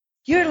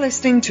You're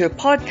listening to a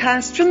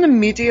podcast from the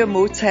Media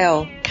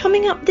Motel.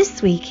 Coming up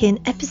this week in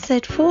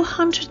episode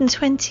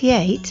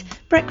 428,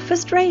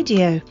 Breakfast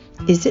Radio.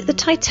 Is it the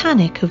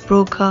Titanic of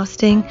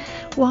broadcasting?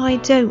 Why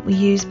don't we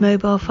use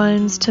mobile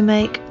phones to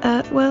make,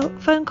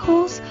 phone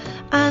calls?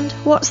 And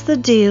what's the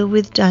deal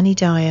with Danny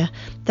Dyer?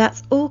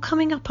 That's all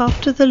coming up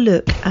after The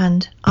Look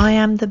and I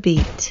Am the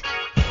Beat.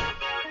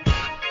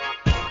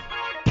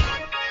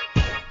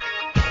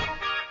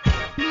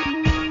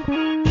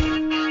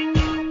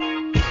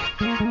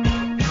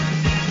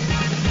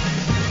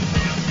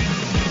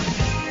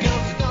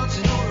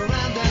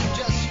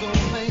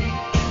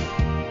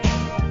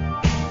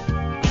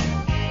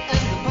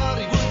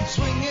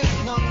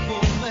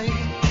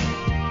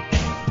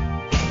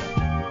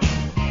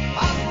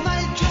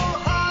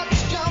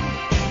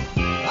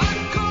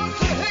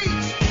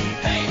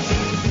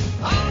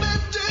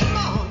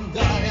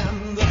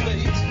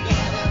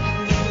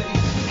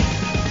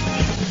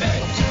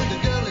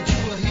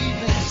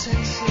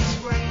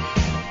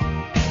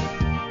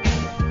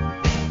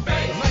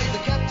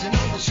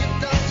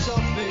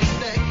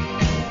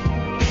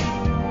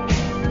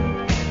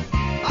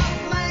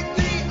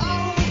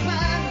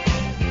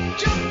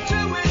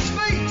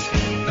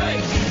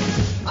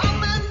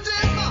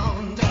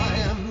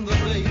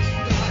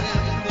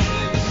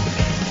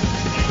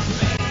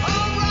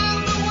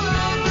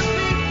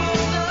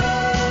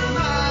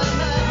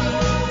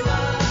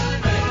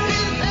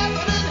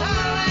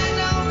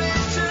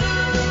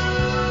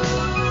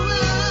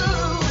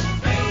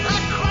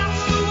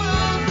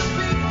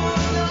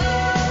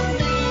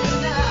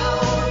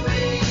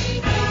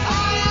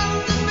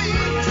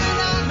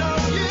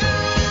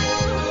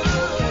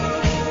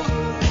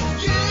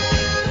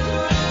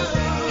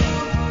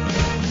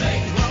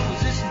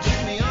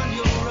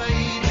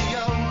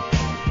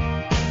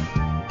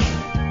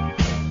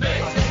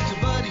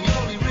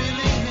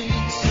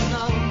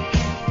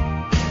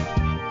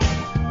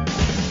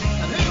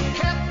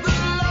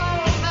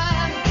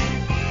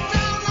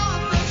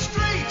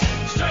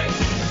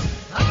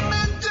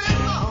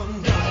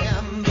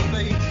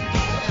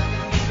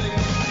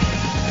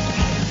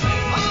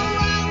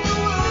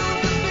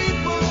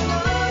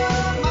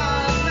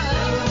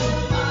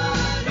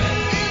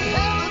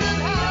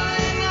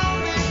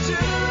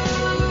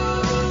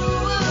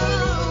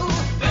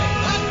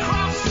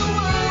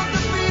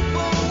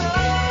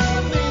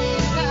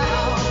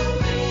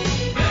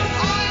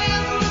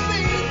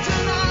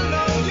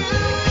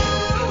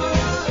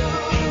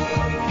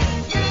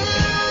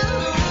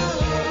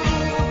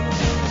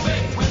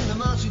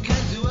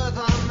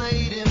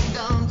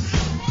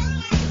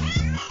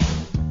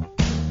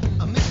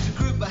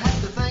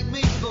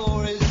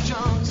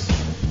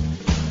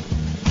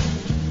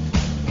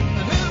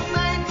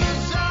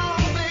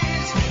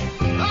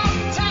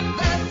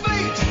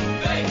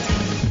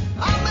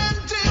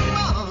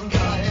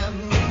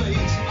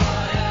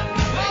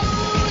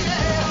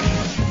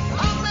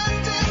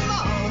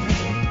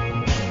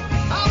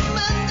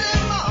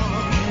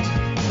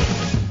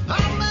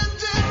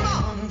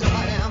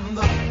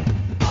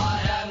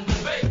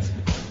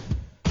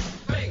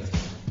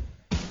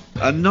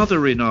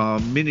 Another in our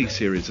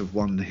mini-series of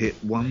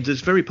one-hit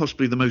wonders, very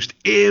possibly the most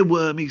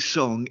earwormy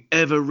song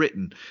ever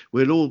written.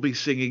 We'll all be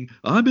singing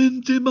I'm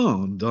in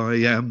demand, I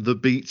am the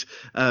beat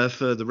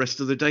for the rest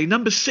of the day.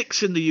 Number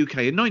 6 in the UK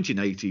in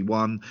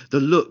 1981,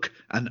 The Look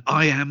and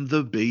I Am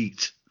the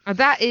Beat.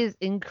 That is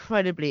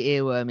incredibly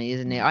earwormy,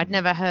 isn't it? I'd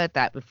never heard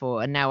that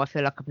before, and now I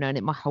feel like I've known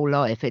it my whole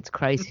life. It's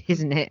crazy,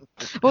 isn't it?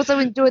 Also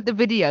enjoyed the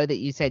video that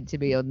you sent to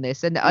me on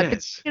this, and I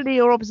particularly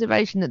your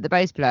observation that the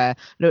bass player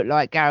looked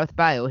like Gareth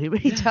Bale. He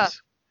really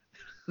does.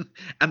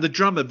 And the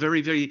drummer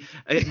very, very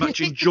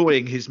much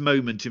enjoying his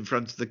moment in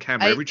front of the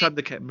camera. Every time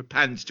the camera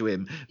pans to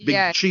him,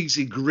 big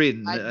cheesy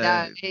grin.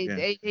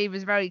 He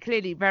was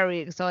clearly very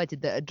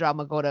excited that a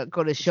drummer got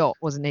a shot,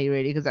 wasn't he,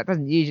 really? Because that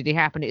doesn't usually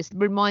happen. It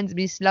reminds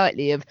me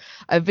slightly of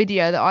a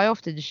video that I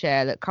often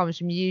share that comes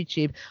from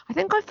YouTube. I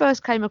think I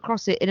first came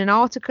across it in an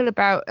article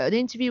about an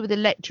interview with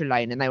Electra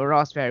Lane, and they were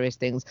asked various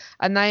things.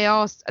 And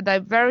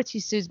Verity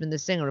Suzman, the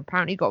singer,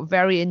 apparently got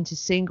very into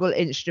single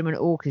instrument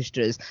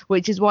orchestras,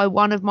 which is why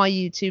one of my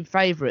YouTube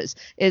favourites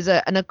is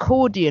an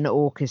accordion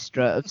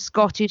orchestra of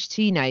Scottish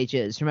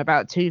teenagers from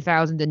about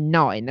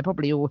 2009. They're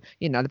probably all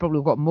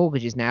got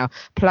mortgages now,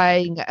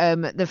 playing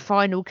the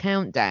Final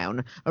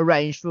Countdown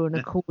arranged for an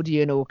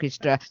accordion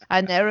orchestra.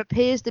 And there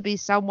appears to be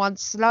someone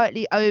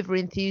slightly over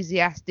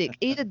enthusiastic,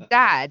 either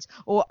dad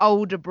or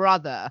older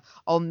brother,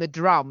 on the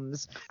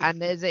drums.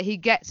 And he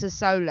gets a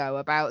solo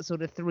about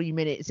sort of 3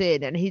 minutes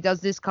in, and he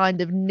does this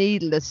kind of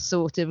needless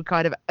sort of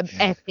kind of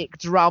epic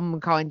drum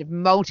kind of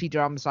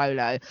multi-drum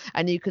solo.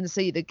 And you can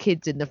see the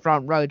kids in the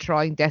front row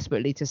trying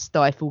desperately to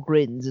stifle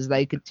grins as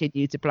they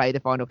continue to play the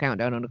Final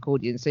Countdown on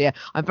accordion. So yeah,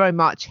 I'm very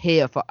much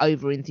here for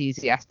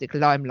over-enthusiastic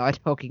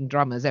limelight hogging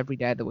drummers every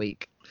day of the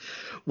week.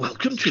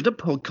 Welcome to the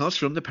podcast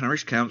from the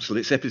Parish Counsel.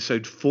 It's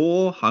episode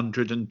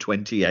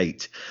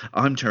 428.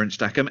 I'm Terence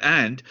Stackham,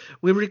 and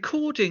we're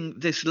recording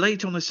this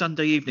late on a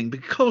Sunday evening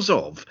because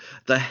of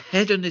the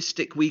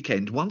hedonistic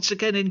weekend once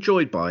again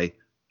enjoyed by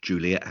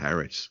Juliet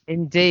Harris.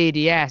 Indeed,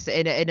 yes.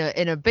 In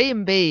a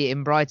B&B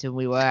in Brighton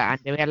we were, and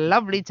we had a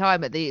lovely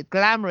time at the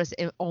glamorous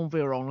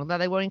environment, although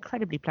they were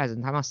incredibly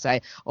pleasant, I must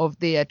say, of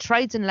the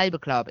Trades and Labour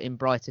Club in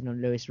Brighton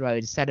on Lewis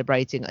Road,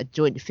 celebrating a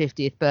joint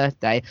 50th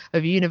birthday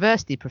of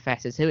university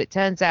professors who, it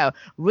turns out,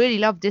 really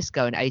love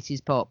disco and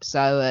 80s pop.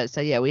 So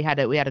yeah, we had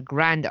a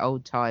grand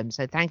old time.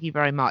 So thank you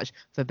very much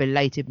for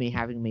belatedly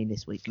having me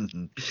this week.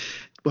 Mm-hmm.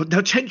 Well,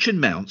 now tension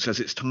mounts as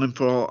it's time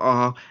for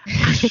our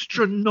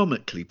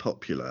astronomically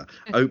popular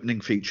opening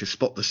feature,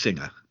 Spot the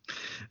Singer.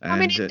 And, I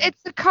mean,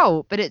 it's a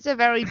cult, but it's a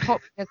very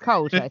popular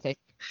cult, I think.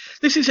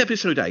 This is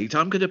episode 8.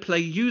 I'm going to play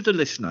you, the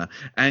listener,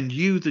 and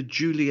you, the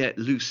Juliet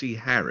Lucy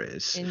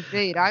Harris.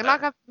 Indeed. I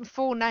like having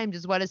full names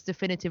as well as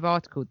definitive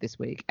article this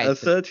week.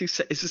 It's a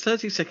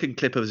 30-second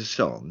clip of a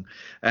song.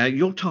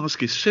 Your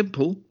task is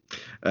simple.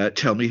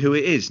 Tell me who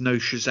it is. No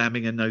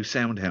shazamming and no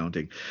sound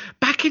hounding.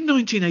 Back in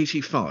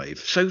 1985,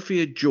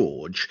 Sophia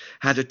George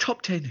had a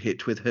top 10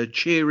 hit with her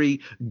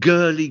cheery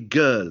Girly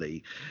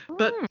Girly.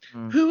 But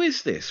who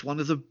is this? One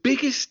of the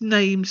biggest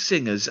named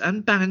singers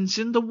and bands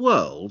in the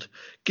world,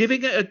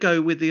 giving it a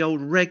go with the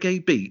old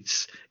reggae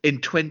beats in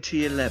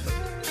 2011.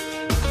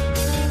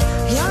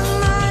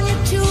 Young man,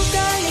 you're too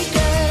girly,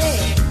 girly.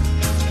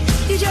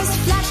 You just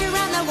flash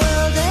around the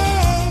world,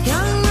 eh?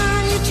 Young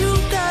man, you're too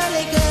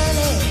girly,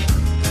 girly.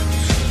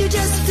 You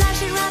just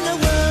flash around the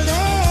world,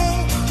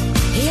 eh?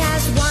 He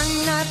has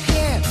one up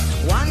here,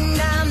 one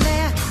down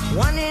there,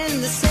 one in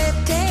the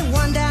city,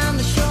 one down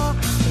the shore.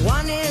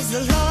 One is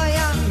a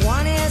lawyer,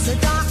 one is a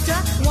doctor.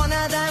 One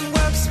of them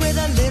works with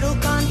a little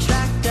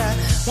contractor.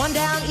 One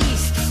down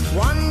east,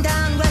 one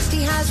down west.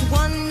 He has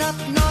one up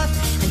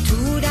north and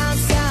two down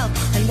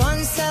south, and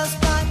one sells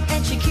pot,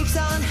 and she keeps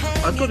on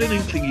hanging. I've got an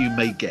inkling you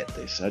may get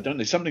this. I don't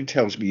know. Something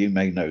tells me you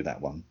may know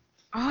that one.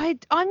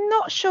 I'm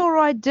not sure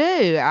I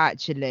do,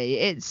 actually.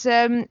 It's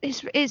a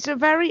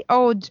very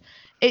odd.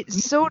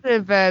 It's sort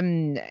of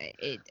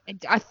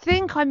I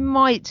think I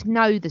might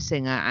know the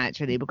singer,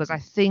 actually, because I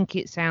think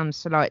it sounds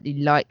slightly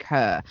like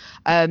her.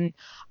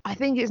 I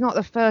think it's not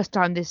the first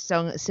time this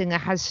singer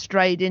has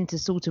strayed into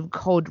sort of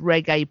cod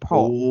reggae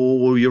pop.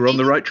 Oh, you're on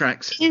the right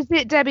tracks. Is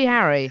it Debbie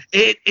Harry?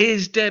 It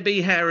is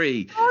Debbie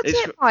Harry.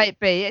 It might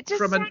be. It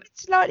just sounded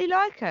slightly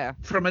like her.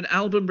 From an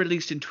album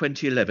released in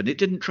 2011. It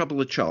didn't trouble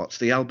the charts.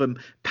 The album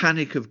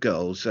Panic of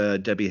Girls,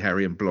 Debbie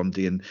Harry and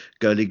Blondie and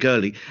Girly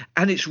Girly.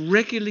 And it's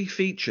regularly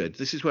featured.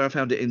 This is where I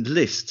found it in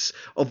lists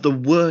of the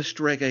worst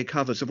reggae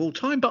covers of all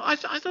time. But I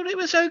thought it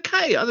was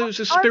okay. I thought it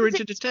was a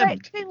spirited attempt. I was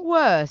expecting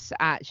worse,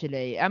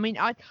 actually. I mean,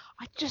 I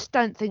just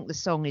don't think the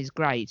song is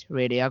great,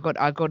 really. I got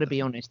to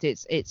be honest.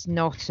 It's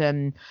not.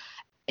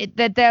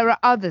 There are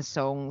other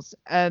songs.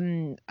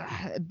 I'm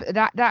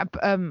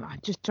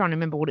just trying to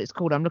remember what it's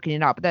called. I'm looking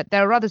it up. That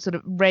there are other sort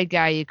of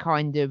reggae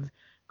kind of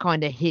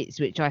hits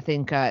which I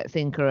think are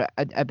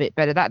a bit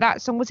better.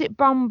 That song, was it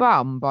Bum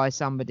Bum by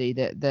somebody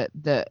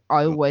that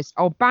I always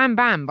Bam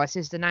Bam by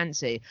Sister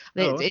Nancy.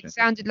 It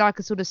sounded like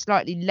a sort of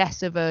slightly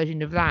lesser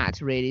version of that,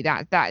 really.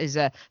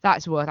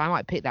 That's worth. I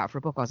might pick that for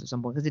a podcast at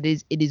some point,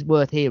 because it is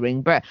worth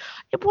hearing. But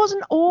it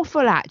wasn't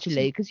awful,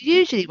 actually, because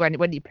usually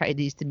when you play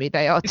these to me,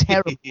 they are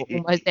terrible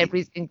almost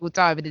every single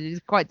time, and it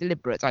is quite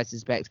deliberate, I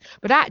suspect.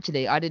 But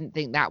actually, I didn't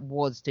think that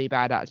was too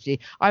bad.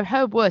 Actually, I've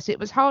heard worse. It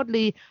was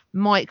hardly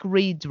Mike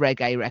Reed's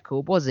reggae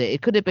record, was it?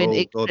 It could have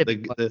been.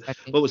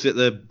 What was it?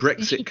 The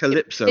Brexit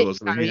Calypso or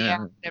something?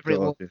 Yeah,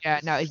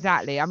 no,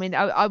 exactly. I mean,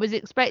 I was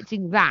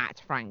expecting that,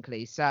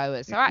 frankly.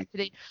 So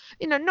actually,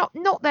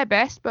 not their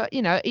best, but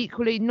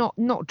equally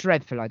not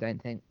dreadful, I don't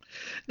think.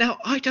 Now,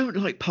 I don't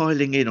like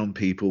piling in on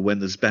people when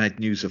there's bad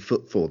news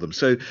afoot for them.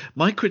 So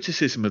my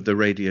criticism of the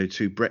Radio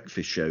 2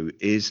 breakfast show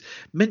is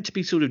meant to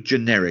be sort of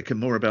generic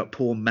and more about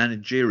poor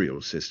managerial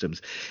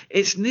systems.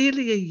 It's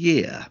nearly a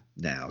year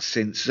now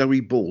since Zoe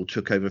Ball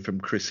took over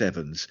from Chris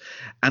Evans,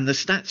 and the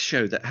stats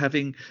show that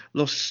having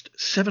lost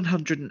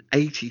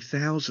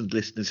 780,000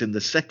 listeners in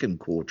the second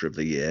quarter of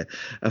the year,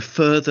 a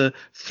further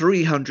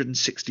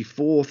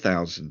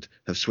 364,000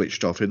 have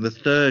switched off in the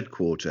third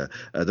quarter.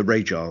 The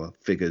Radar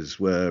figures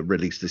were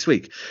released this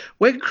week.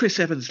 When Chris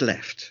Evans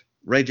left,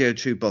 Radio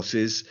 2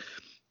 bosses,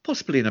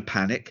 possibly in a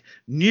panic,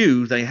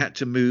 knew they had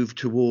to move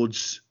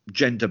towards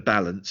gender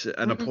balance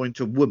and appoint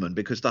a woman,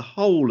 because the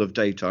whole of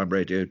daytime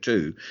Radio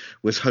 2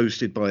 was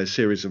hosted by a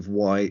series of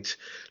white,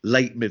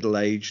 late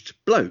middle-aged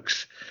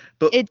blokes.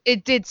 But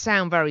it did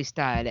sound very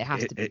stale. It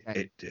has to be.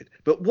 It did.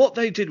 But what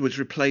they did was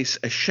replace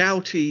a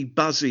shouty,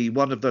 buzzy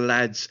one of the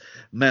lads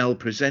male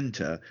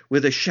presenter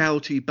with a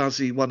shouty,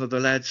 buzzy one of the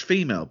lads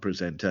female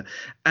presenter.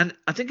 And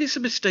I think it's a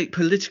mistake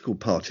political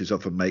parties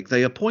often make.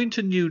 They appoint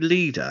a new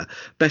leader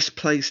best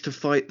placed to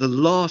fight the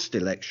last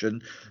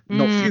election,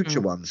 not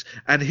future ones.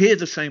 And here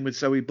the same with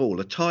Zoe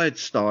Ball. A tired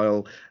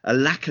style, a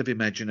lack of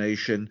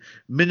imagination,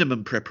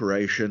 minimum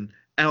preparation,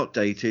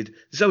 outdated.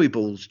 Zoe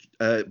Ball,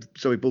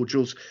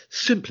 Jules,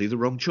 simply the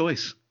wrong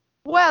choice.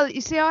 Well, you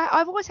see,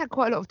 I've always had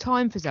quite a lot of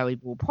time for Zoe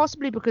Ball,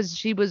 possibly because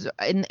she was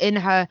in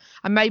her,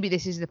 and maybe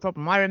this is the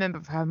problem. I remember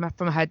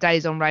from her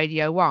days on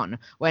Radio 1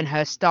 when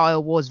her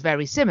style was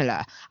very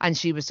similar, and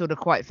she was sort of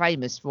quite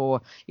famous for,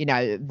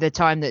 the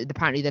time that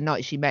apparently the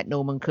night she met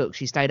Norman Cook,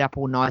 she stayed up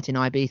all night in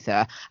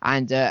Ibiza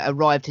and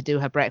arrived to do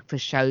her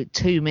breakfast show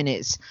 2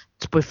 minutes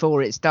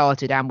before it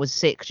started and was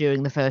sick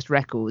during the first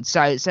record.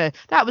 So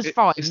that was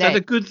fine. Is that a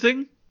good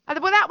thing?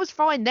 Well, that was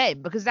fine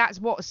then, because that's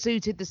what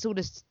suited the sort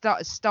of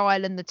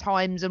style and the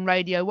times on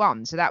Radio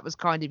 1. So that was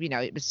kind of,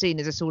 it was seen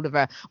as a sort of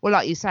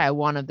like you say, a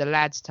one of the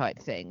lads type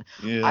thing.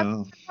 Yeah. I've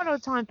had quite a lot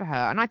of time for her.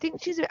 And I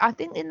think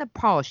in the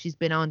past she's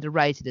been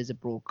underrated as a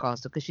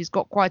broadcaster because she's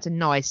got quite a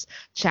nice,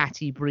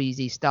 chatty,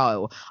 breezy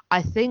style.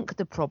 I think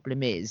the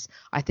problem is,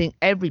 I think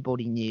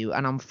everybody knew,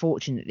 and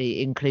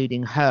unfortunately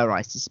including her,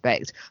 I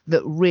suspect,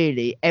 that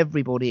really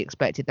everybody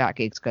expected that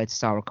gig to go to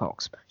Sarah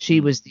Cox. She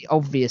was the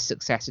obvious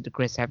successor to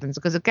Chris Evans,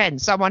 because again,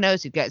 someone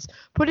else who gets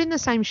put in the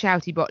same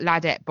shouty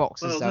ladette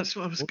box as that's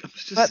what I was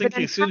just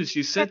thinking. As soon as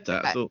you said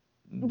that, I thought.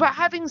 But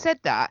having said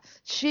that,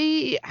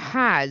 she's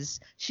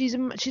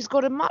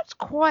got a much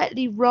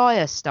quietly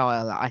wryer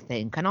style, I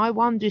think, and I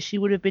wonder if she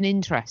would have been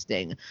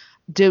interesting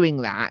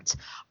doing that.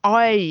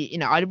 I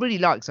really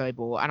like Zoe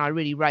Ball and I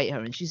really rate her,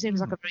 and she seems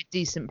like a very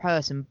decent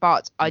person,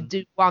 but I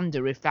do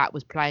wonder if that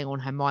was playing on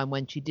her mind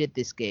when she did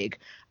this gig.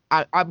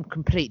 I'm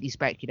completely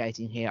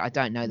speculating here. I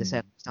don't know the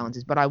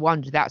circumstances, but I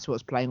wonder that's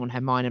what's playing on her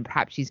mind, and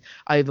perhaps she's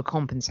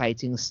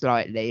overcompensating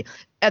slightly.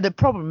 The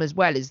problem as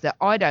well is that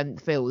I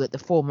don't feel that the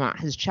format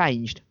has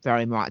changed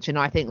very much, and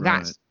I think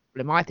that's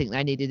I think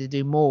they needed to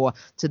do more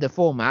to the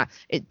format.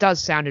 It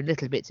does sound a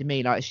little bit to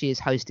me like she is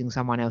hosting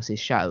someone else's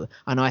show,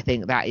 and I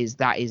think that is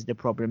the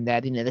problem there.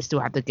 They still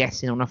have the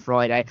guests in on a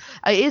Friday.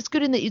 It's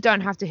good in that you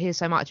don't have to hear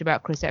so much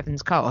about Chris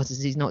Evans' cars,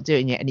 as he's not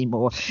doing it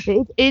anymore.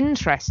 It's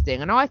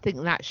interesting, and I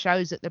think that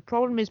shows that the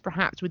problem is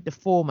perhaps with the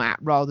format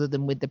rather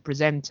than with the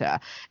presenter,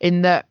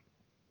 in that,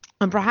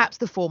 and perhaps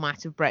the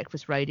format of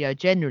breakfast radio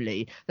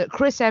generally, that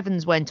Chris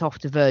Evans went off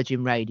to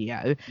Virgin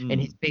Radio in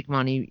his big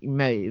money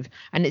move.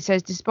 And it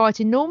says, despite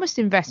enormous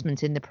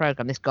investment in the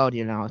programme, this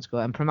Guardian article,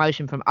 and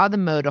promotion from other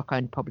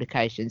Murdoch-owned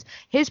publications,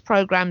 his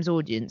programme's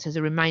audience has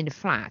remained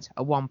flat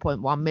at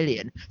 1.1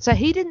 million. So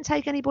he didn't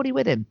take anybody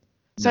with him.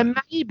 So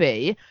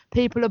maybe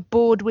people are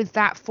bored with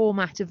that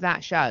format of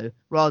that show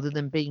rather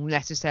than being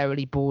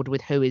necessarily bored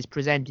with who is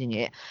presenting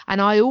it. And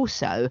I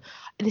also,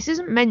 this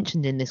isn't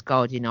mentioned in this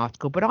Guardian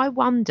article, but I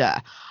wonder,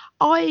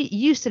 I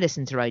used to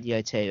listen to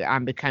Radio 2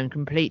 and became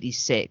completely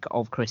sick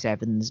of Chris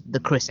Evans, the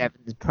Chris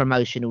Evans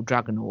promotional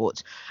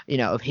juggernaut,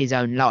 of his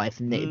own life,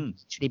 and it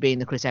actually being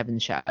the Chris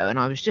Evans show. And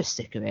I was just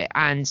sick of it.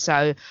 And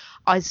so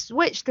I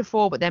switched to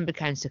 4, but then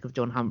became sick of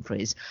John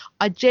Humphreys.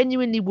 I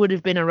genuinely would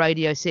have been a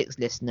Radio 6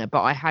 listener,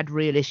 but I had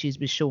real issues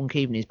with Sean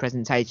Keaveney's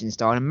presentation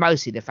style, and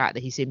mostly the fact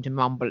that he seemed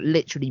to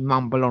literally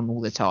mumble on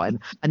all the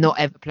time and not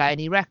ever play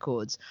any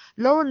records.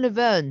 Lauren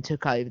Laverne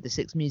took over the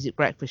 6 Music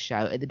Breakfast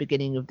show at the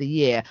beginning of the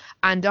year,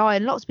 and I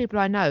and lots of people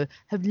I know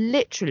have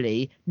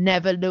literally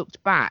never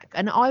looked back.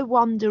 And I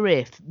wonder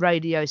if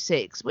Radio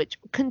 6, which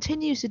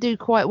continues to do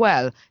quite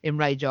well in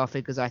radar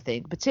figures, I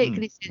think,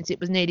 particularly since it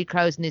was nearly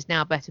closed and is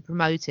now better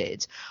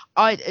promoted,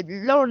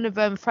 Lauren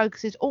Laverne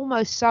focuses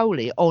almost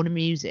solely on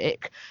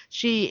music.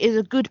 She is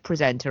a good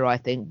presenter, I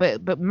think,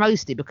 but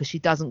mostly because she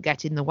doesn't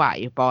get in the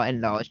way by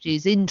and large.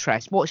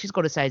 What she's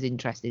got to say is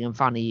interesting and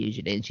funny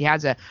usually, and she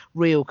has a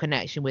real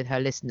connection with her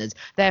listeners.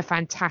 Their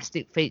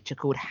fantastic feature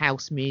called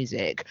House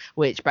Music,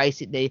 which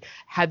basically,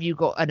 have you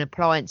got an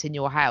appliance in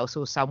your house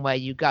or somewhere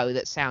you go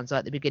that sounds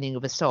like the beginning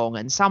of a song?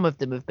 And some of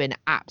them have been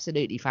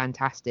absolutely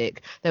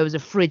fantastic. There was a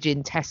fridge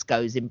in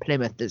Tesco's in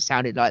Plymouth that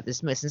sounded like the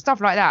Smiths, and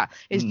stuff like that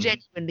is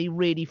genuinely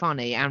really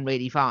funny and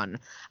really fun.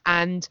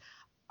 And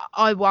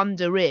I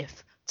wonder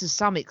if, to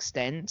some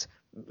extent,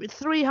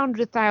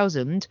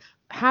 300,000,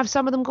 have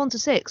some of them gone to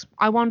 6?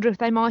 I wonder if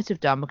they might have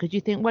done, because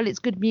you think, well, it's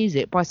good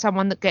music by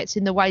someone that gets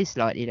in the way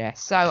slightly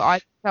less. So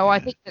I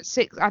think that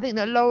 6, I think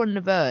that Lauren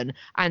Laverne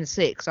and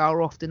 6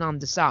 are often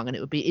undersung, and it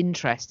would be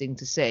interesting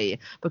to see,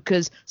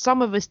 because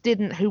some of us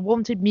who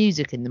wanted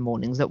music in the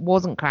mornings that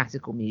wasn't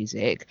classical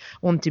music,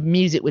 wanted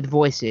music with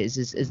voices,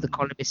 as the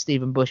columnist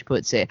Stephen Bush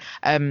puts it.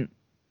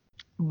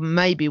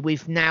 Maybe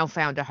we've now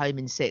found a home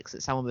in 6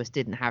 that some of us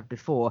didn't have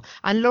before.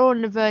 And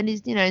Lauren Laverne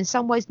is, in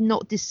some ways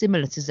not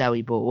dissimilar to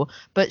Zoe Ball,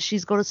 but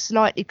she's got a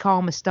slightly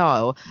calmer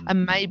style.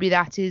 And maybe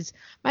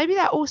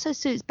that also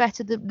suits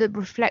better the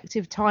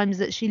reflective times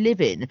that we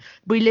live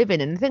in.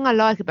 And the thing I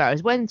like about her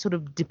is when sort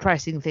of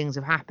depressing things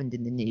have happened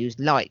in the news,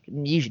 like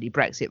usually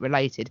Brexit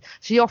related,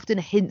 she often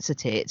hints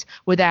at it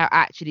without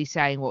actually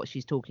saying what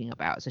she's talking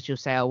about. So she'll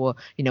say, oh, well,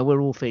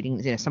 we're all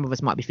feeling, some of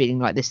us might be feeling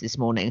like this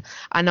morning.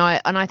 And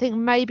I think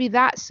maybe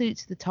that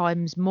suits the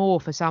times more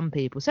for some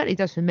people, certainly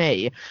does for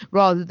me,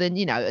 rather than,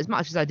 as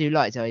much as I do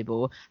like Zoe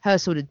Ball, her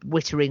sort of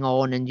wittering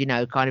on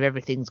and, kind of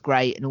everything's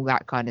great and all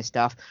that kind of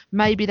stuff.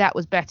 Maybe that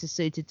was better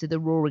suited to the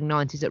roaring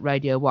 90s at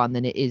Radio 1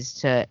 than it is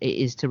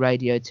to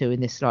Radio 2 in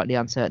this slightly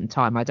uncertain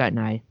time. I don't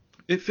know.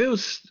 I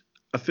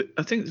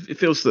think it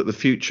feels that the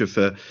future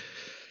for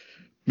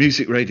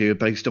music radio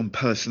based on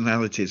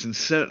personalities, and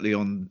certainly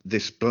on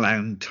this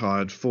bland,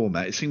 tired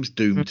format, it seems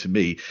doomed to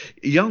me.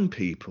 Young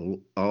people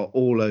are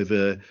all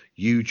over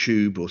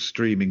YouTube or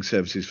streaming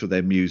services for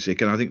their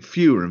music, and I think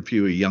fewer and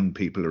fewer young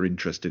people are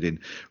interested in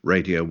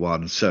Radio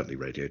 1, certainly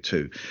Radio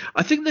 2.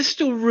 I think there's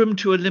still room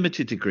to a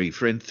limited degree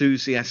for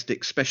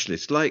enthusiastic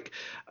specialists like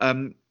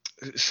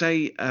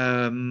say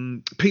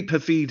Pete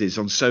Perfides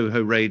on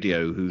Soho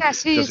Radio, who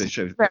does a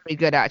show. Very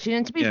good actually,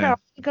 and to be fair, I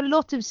think a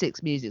lot of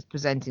Six Music's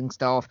presenting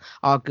staff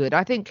are good.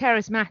 I think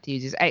Keris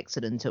Matthews is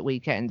excellent at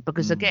weekends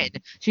because again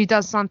she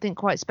does something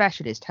quite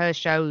specialist. Her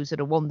show sort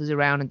of wanders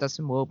around and does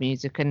some world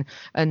music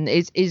and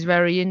is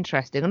very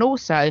interesting. And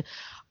also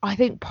I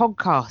think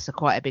podcasts are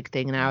quite a big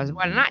thing now as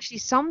well. And actually,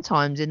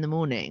 sometimes in the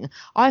morning,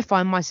 I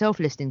find myself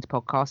listening to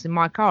podcasts in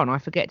my car, and I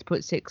forget to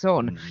put Six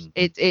on.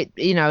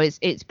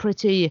 It's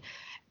pretty.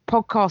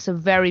 Podcasts are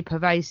very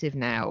pervasive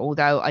now.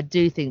 Although I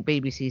do think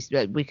we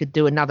could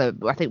do another.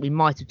 I think we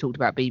might have talked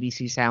about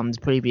BBC Sounds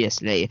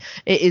previously.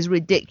 It is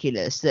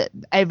ridiculous that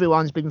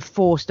everyone's been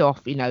forced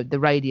off, the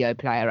radio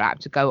player app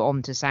to go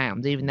on to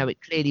Sounds, even though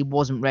it clearly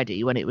wasn't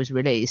ready when it was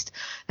released.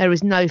 There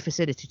is no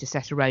facility to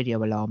set a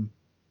radio alarm.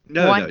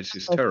 No, it's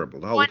just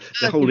terrible. The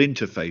whole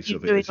interface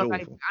of it is awful.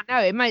 I know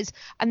it makes.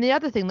 And the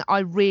other thing that I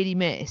really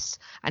miss,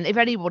 and if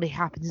anybody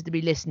happens to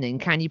be listening,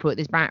 can you put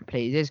this back,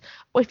 please? Is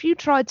if you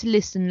tried to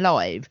listen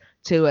live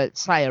to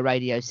a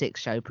Radio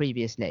 6 show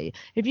previously,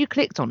 if you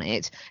clicked on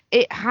it,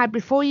 it had,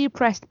 before you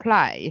pressed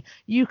play,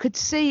 you could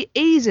see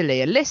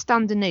easily a list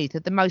underneath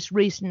of the most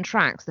recent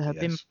tracks that have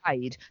been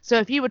played. So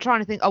if you were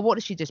trying to think, what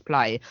did she just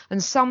play?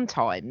 And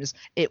sometimes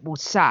it will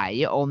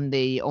say on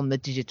the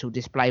digital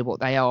display what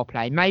they are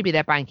playing. Maybe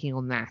they're banking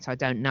on that, I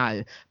don't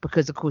know,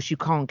 because of course you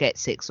can't get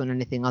Six on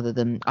anything other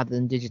than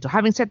digital.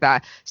 Having said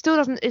that, still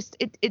doesn't.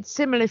 It's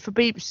similar for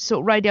sort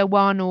of Radio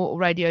 1 or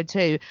Radio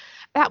 2.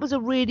 That was a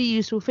really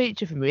useful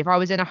feature for me. If I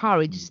was in a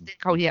hurry, just think,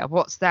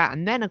 what's that?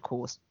 And then, of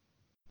course,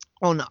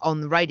 on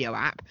the radio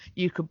app,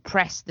 you could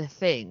press the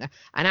thing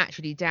and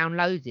actually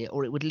download it,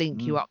 or it would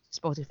link you up to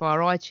Spotify or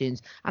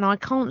iTunes. And I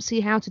can't see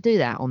how to do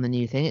that on the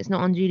new thing. It's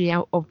not unduly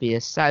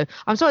obvious. So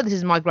I'm sorry this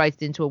has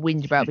migrated into a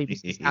whinge about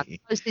BBC Sound.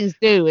 Most things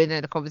do in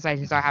the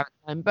conversations I have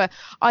at home. But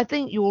I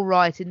think you're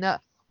right in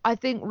that. I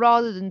think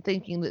rather than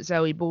thinking that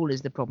Zoe Ball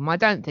is the problem, I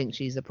don't think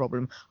she's the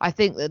problem. I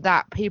think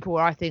that people,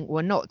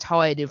 were not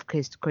tired of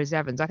Chris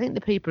Evans. I think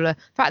the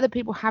fact that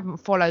people haven't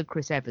followed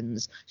Chris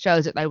Evans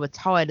shows that they were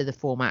tired of the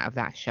format of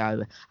that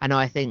show. And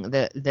I think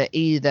that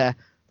either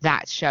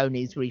that show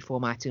needs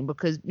reformatting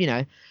because,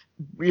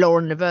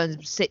 Lauren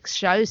Laverne's Six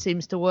show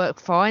seems to work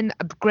fine.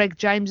 Greg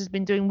James has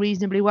been doing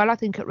reasonably well, I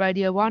think, at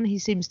Radio 1.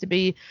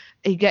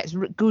 He gets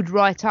good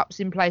write-ups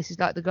in places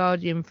like The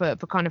Guardian for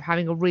kind of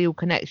having a real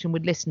connection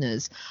with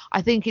listeners.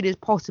 I think it is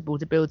possible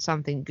to build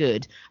something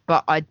good,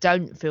 but I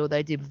don't feel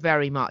they did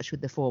very much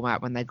with the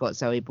format when they got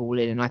Zoe Ball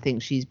in, and I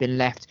think she's been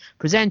left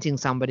presenting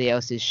somebody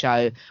else's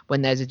show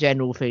when there's a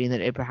general feeling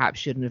that it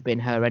perhaps shouldn't have been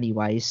her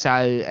anyway,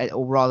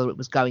 or rather it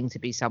was going to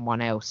be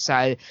someone else.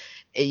 So,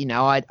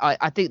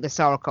 I think the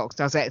Sarah Cox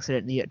does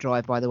excellently at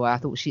Drive, by the way. I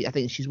think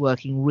she's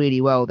working really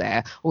well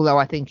there, although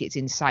I think it's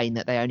insane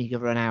that they only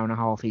give her an hour and a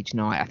half each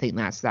night. I think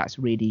that's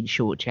really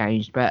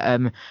shortchanged.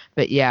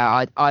 But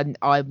yeah,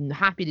 I'm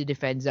happy to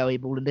defend Zoe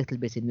Ball a little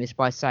bit in this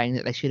by saying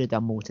that they should have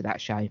done more to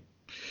that show.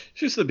 It's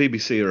just the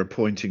BBC are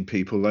appointing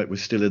people like we're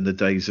still in the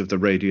days of the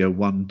Radio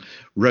 1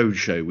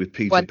 roadshow with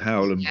Peter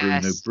Powell and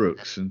Bruno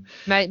Brooks. And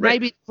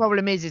maybe the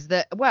problem is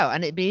that,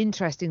 and it'd be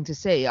interesting to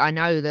see. I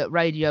know that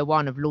Radio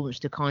 1 have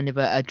launched a kind of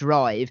a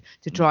drive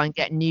to try and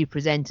get new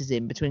presenters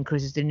in between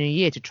Christmas and New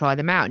Year to try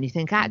them out. And you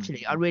think,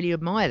 actually, I really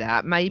admire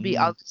that. Maybe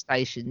other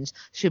stations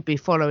should be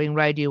following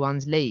Radio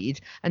 1's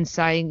lead and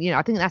saying,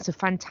 I think that's a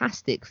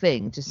fantastic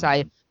thing to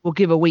say. We'll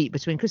give a week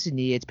between Christmas and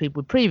New Year to people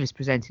with previous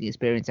presenting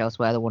experience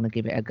elsewhere that want to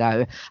give it a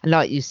go. And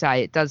like you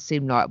say, it does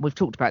seem like we've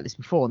talked about this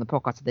before on the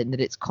podcast, I think, that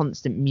it's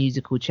constant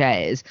musical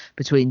chairs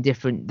between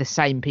the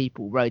same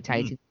people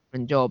rotating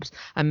different jobs.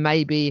 And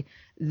maybe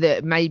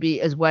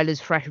as well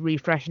as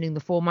refreshing the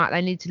format,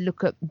 they need to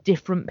look at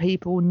different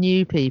people,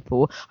 new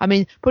people. I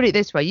mean, put it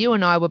this way, you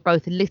and I were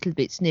both a little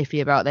bit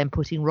sniffy about them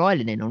putting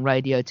Rylan in on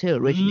Radio 2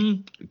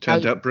 originally. It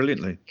turned out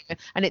brilliantly.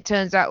 And it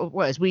turns out,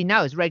 as we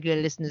know, as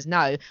regular listeners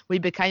know, we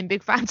became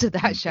big fans of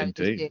that show.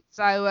 Indeed.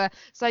 So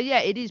yeah,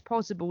 it is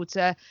possible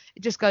it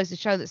just goes to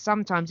show that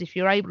sometimes if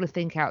you're able to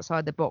think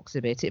outside the box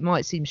a bit, it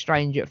might seem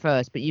strange at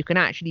first, but you can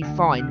actually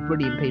find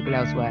brilliant people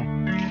elsewhere.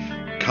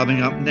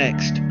 Coming up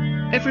next,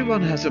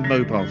 everyone has a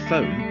mobile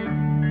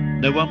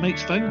phone. No one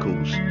makes phone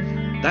calls.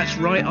 That's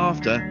right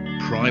after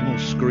Primal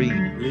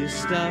Scream. Please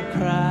stop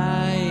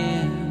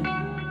crying.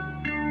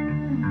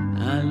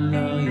 I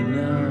know you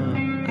know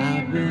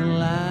I've been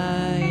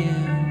lying.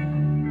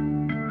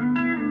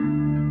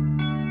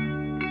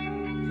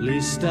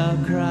 Please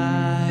stop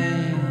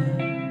crying.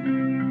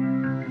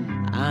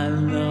 I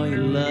know your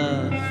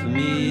love for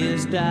me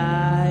is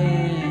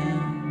dying.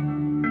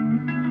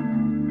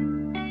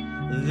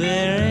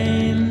 There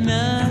ain't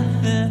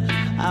nothing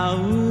I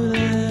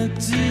wouldn't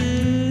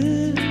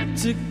do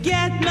to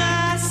get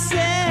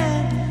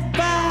myself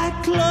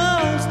back close.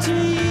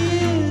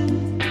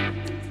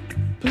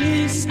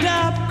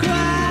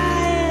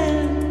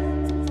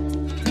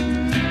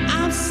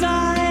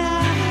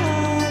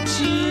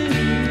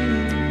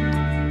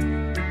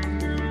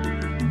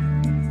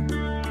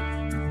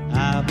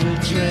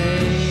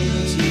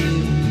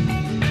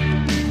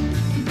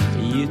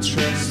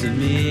 trusted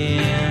me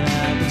and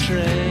I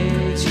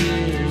betrayed you.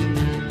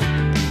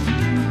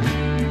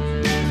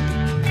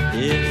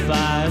 If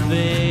I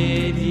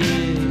obeyed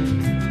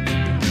you,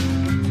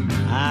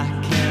 I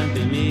can't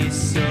be me,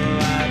 so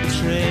I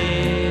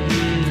betrayed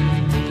you.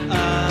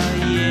 Oh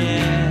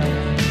yeah,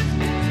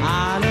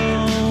 I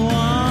don't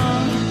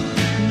want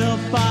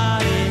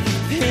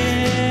nobody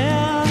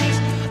else.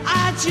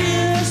 I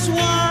just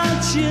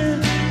want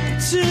you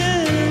to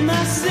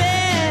myself.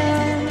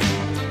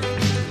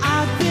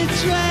 I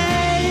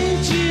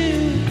betrayed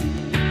you.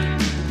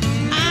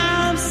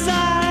 I'm sorry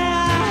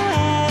I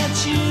had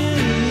you.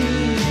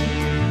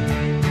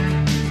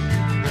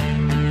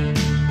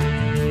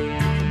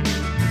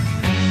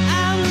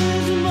 I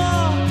was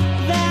more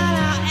than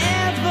I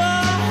ever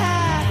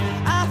had.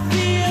 I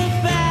feel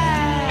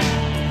bad,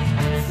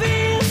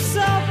 feel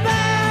so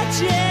bad,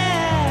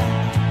 yeah.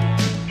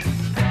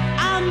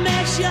 I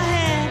mess your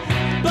head,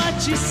 but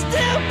you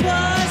still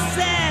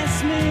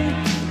possess me.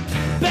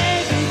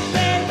 Baby,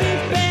 baby,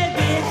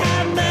 baby,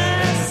 have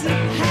mercy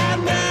on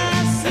me.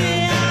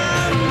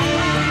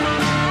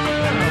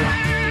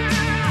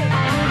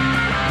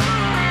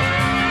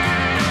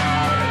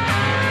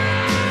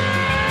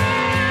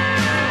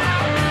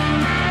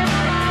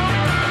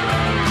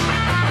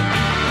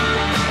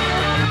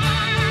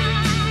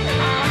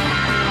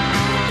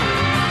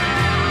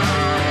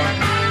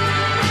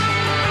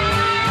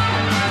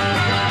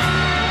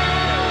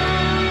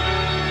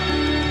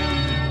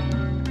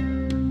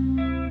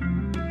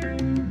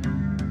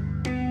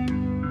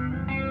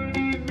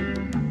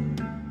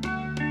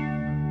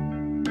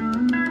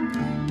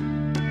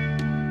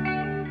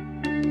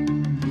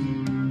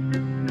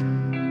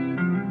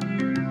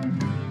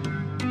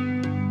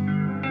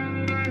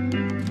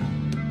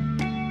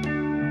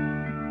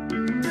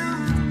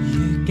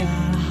 You got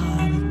a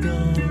heart of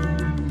gold.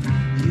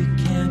 You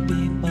can't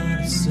be bought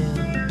or sold.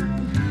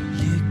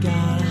 You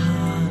got a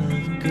heart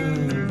of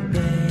gold,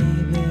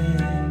 baby.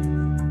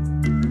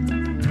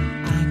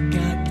 I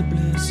got the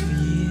blues for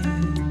you.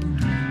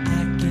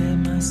 I give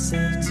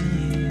myself to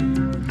you.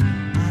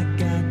 I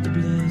got the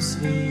blues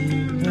for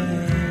you,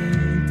 baby.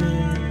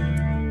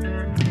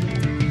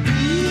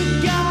 You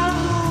got a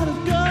heart of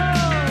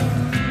gold.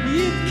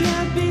 You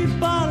can't be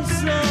bought or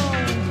sold.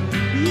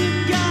 You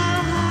got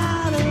a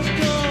heart of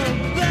gold,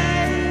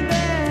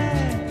 baby.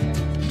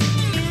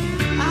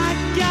 I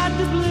got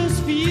the blues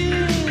for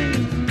you.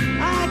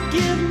 I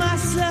give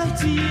myself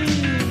to you.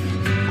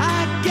 I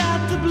got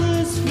the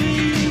blues for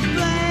you,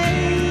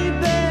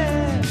 baby.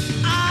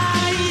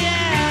 Ah,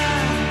 yeah.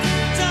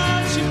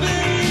 Don't you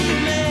believe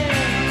me?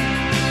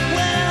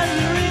 Well,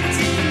 you're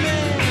into me.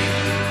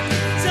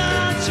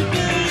 Don't you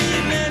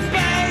believe me,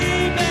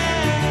 baby?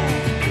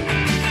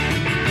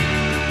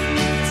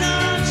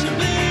 Don't you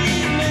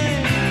believe me?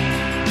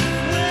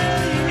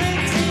 Well, you're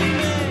into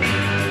me.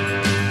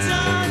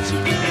 Don't you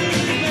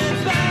believe me,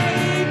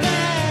 baby?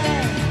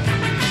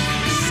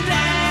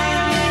 Stay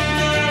with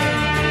me.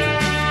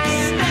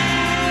 Stay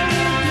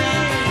with me.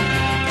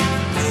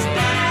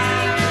 Stay with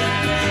me.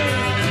 Stay with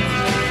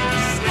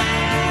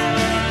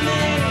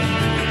me.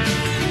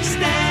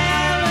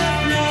 Stay with me. Stay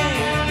with me.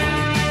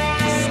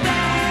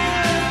 Stay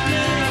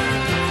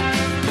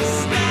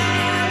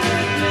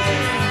with me.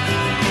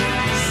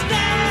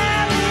 Stay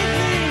with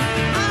me.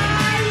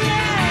 Ah,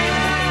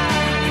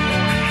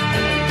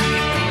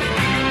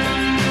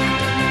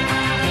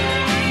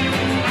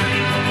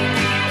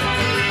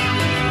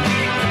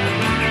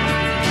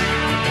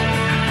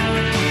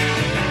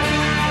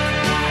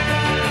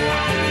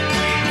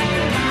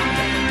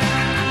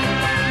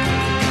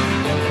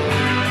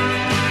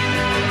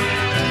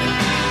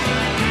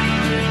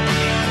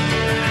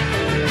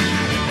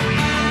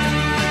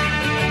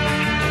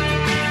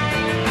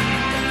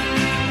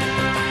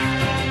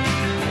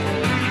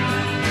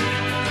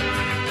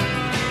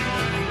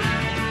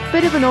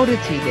 Bit of an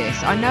oddity,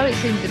 this. I know it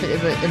seems a bit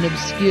of an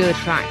obscure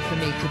track for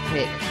me to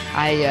pick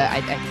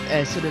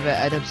a sort of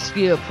an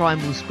obscure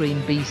Primal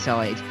Scream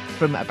B-side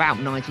from about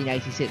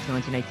 1986,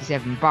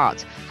 1987.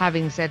 But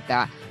having said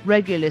that,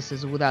 regular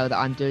listeners will know that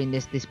I'm doing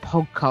this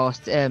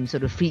podcast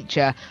sort of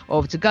feature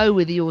of, to go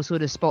with your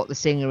sort of Spot the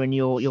Singer and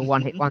your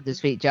One Hit Wonders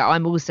feature,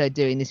 I'm also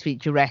doing this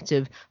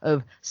featurette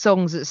of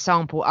songs that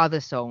sample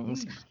other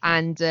songs.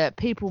 And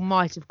people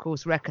might, of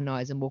course,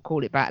 recognise, and we'll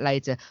call it back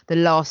later, the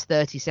last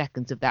 30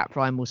 seconds of that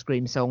Primal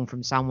Scream song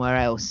from somewhere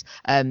else.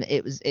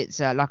 It's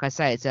like I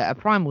say, it's a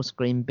Primal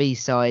Scream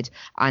B-side,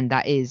 and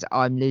that is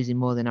I'm Losing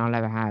More Than I'll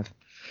Ever Have.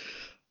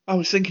 I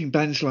was thinking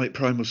bands like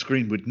Primal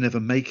Scream would never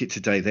make it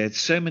today. They had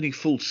so many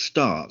false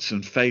starts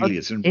and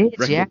failures and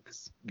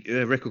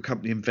record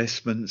company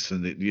investments,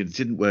 and it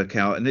didn't work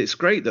out. And it's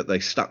great that they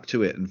stuck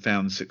to it and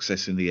found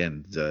success in the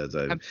end, though.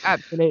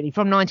 Absolutely.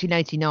 From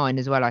 1989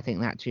 as well, I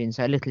think, that tune.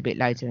 So a little bit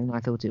later than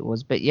I thought it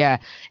was. But yeah,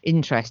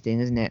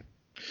 interesting, isn't it?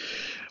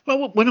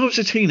 Well, when I was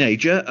a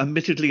teenager,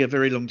 admittedly a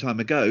very long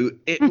time ago,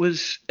 it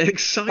was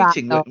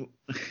exciting.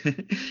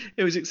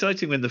 It was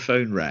exciting when the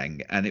phone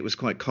rang, and it was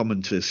quite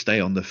common to stay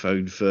on the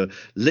phone for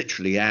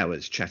literally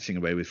hours chatting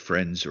away with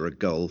friends or a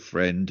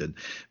girlfriend. And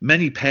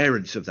many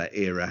parents of that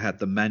era had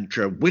the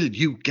mantra, "Will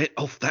you get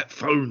off that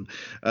phone?"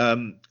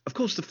 Of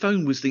course, the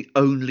phone was the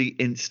only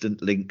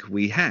instant link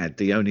we had.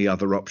 The only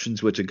other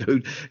options were to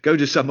go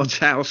to someone's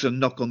house and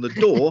knock on the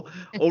door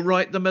or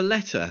write them a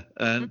letter.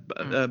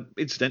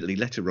 Incidentally,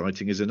 letter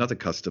writing is another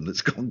custom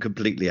that's gone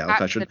completely out of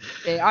fashion.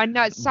 Absolutely. I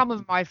know some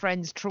of my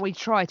friends we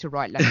try to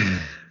write letters,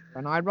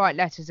 and I write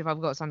letters if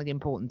I've got something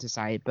important to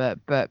say. But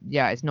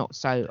yeah, it's not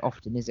so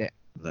often, is it?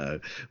 No.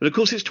 But of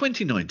course, it's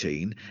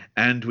 2019,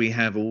 and we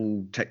have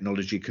all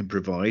technology can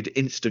provide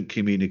instant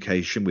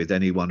communication with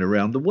anyone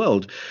around the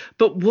world.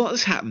 But what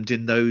has happened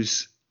in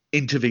those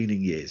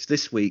intervening years?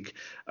 This week,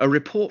 a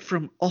report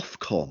from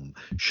Ofcom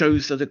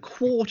shows that a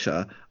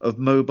quarter of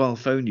mobile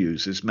phone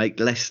users make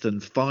less than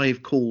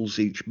 5 calls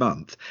each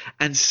month,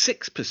 and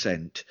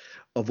 6%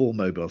 of all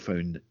mobile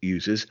phone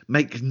users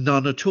make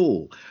none at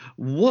all.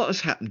 What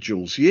has happened,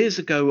 Jules? Years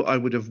ago, I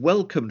would have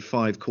welcomed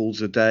 5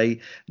 calls a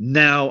day.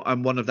 Now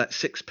I'm one of that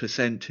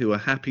 6% who are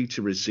happy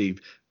to receive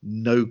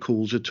no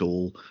calls at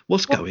all.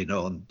 What's going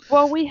on?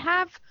 Well, we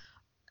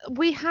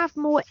have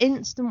more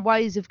instant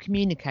ways of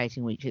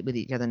communicating with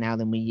each other now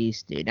than we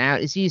used to. Now,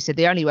 as you said,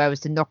 the only way was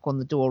to knock on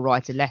the door,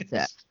 write a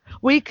letter.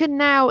 We can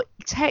now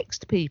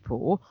text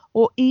people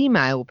or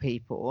email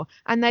people,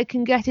 and they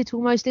can get it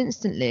almost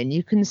instantly. And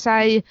you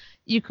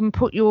can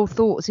put your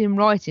thoughts in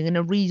writing in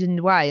a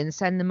reasoned way and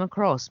send them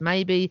across.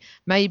 Maybe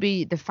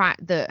the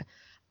fact that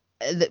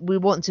we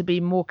want to be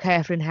more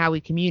careful in how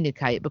we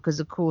communicate, because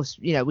of course,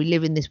 you know, we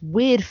live in this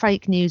weird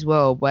fake news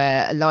world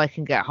where a lie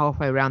can get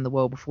halfway around the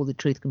world before the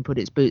truth can put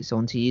its boots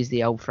on, to use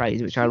the old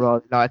phrase, which I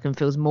rather like and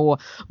feels more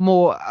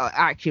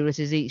accurate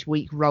as each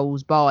week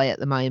rolls by at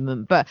the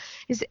moment. But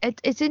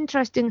it's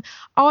interesting.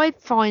 I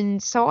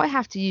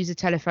have to use a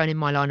telephone in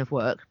my line of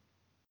work,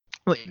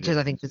 which is,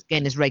 I think,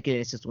 again, as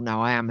regulators will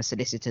know, I am a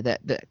solicitor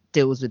that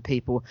deals with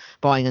people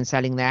buying and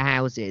selling their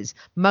houses.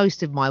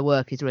 Most of my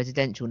work is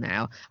residential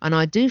now, and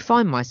I do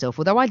find myself,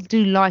 although I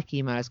do like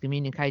email as a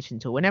communication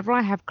tool, whenever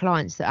I have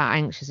clients that are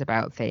anxious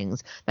about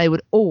things, they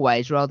would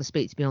always rather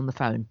speak to me on the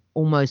phone.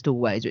 Almost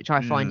always, which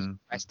I find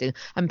interesting.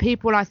 And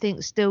people, I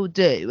think, still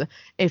do,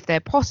 if they're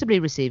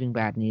possibly receiving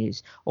bad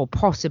news or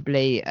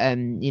possibly,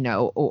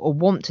 or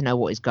want to know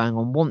what is going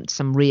on, want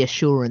some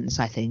reassurance,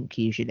 I think,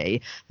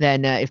 usually,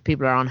 then if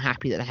people are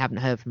unhappy that they haven't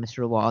heard from us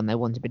for a while and they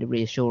want a bit of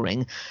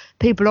reassuring,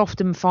 people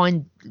often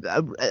find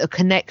a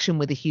connection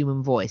with a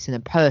human voice and a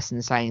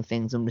person saying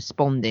things and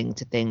responding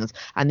to things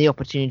and the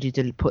opportunity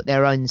to put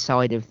their own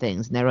side of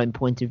things and their own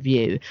point of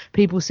view.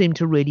 People seem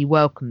to really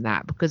welcome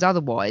that, because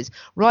otherwise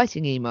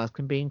writing emails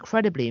can be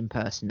incredibly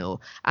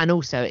impersonal, and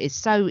also it's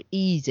so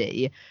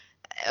easy.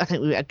 I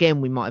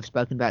think we might have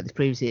spoken about this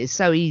previously. It's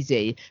so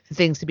easy for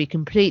things to be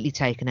completely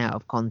taken out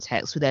of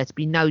context, for there to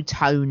be no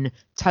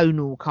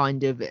tonal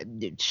kind of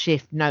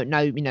shift,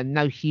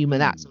 no humour,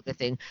 that sort of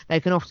thing. They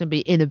can often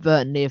be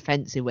inadvertently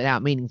offensive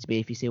without meaning to be,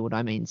 if you see what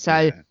I mean.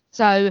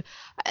 So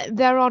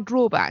there are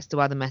drawbacks to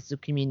other methods of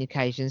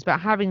communications. But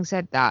having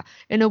said that,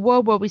 in a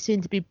world where we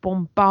seem to be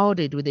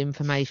bombarded with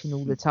information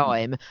all the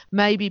time,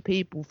 maybe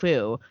people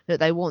feel that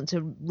they want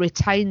to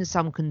retain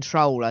some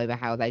control over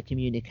how they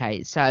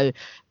communicate. So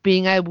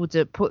being able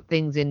to put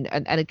things in,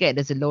 and again,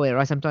 as a lawyer,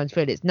 I sometimes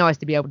feel it's nice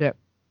to be able to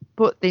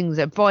put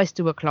advice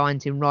to a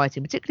client in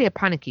writing, particularly a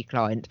panicky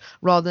client,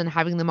 rather than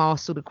having them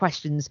ask sort of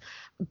questions,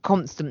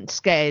 constant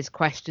scares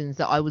questions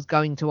that I was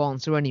going to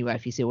answer anyway,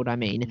 if you see what I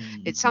mean.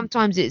 It's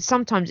sometimes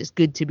it's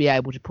good to be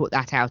able to put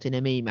that out in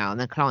an email, and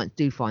the clients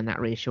do find that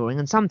reassuring,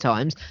 and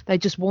sometimes they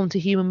just want a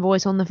human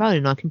voice on the phone,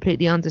 and I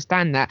completely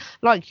understand that.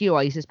 Like you,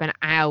 I used to spend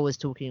hours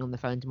talking on the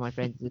phone to my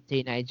friends as a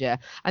teenager,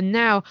 and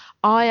now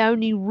I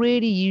only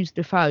really use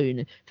the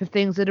phone for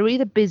things that are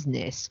either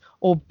business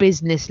or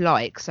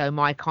business-like. So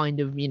my kind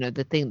of,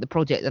 the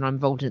project that I'm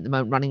involved in at the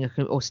moment, running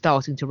or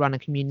starting to run a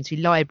community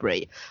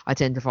library, I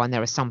tend to find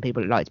there are some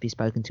people that like to be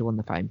spoken to on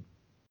the phone.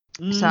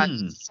 So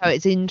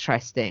it's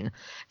interesting.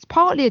 It's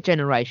partly a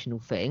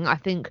generational thing. I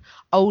think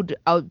old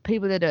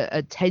people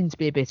that tend to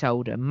be a bit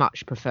older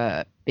much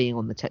prefer being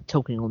on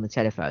talking on the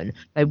telephone.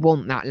 They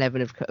want that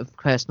level of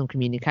personal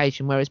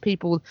communication, whereas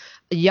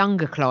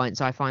younger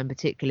clients, I find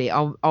particularly,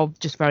 are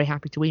just very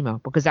happy to email,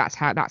 because that's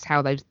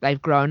how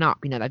they've grown up.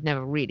 They've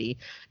never really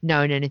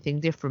known anything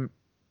different.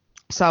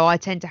 So I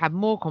tend to have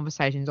more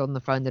conversations on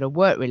the phone that are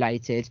work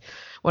related,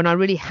 when I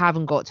really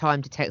haven't got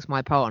time to text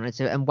my partner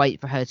and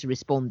wait for her to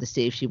respond to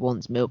see if she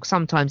wants milk.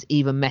 Sometimes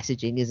even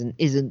messaging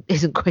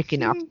isn't quick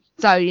enough.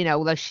 So,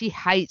 although she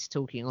hates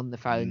talking on the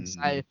phone,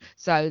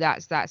 so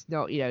that's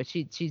not,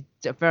 she's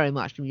very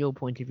much from your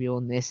point of view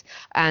on this.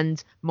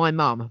 And my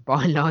mum,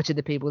 by and large, are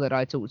the people that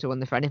I talk to on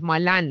the phone. If my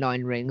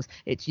landline rings,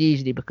 it's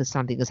usually because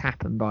something has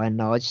happened, by and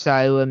large.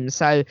 So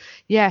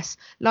yes,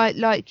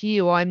 like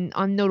you,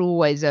 I'm not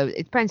always. It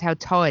depends how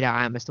tired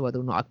I am as to whether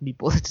or not I can be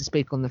bothered to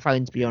speak on the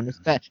phone, to be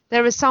honest. But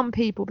there are some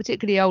people,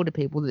 particularly older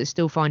people, that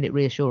still find it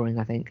reassuring,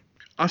 I think.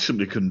 I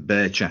simply couldn't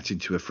bear chatting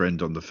to a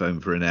friend on the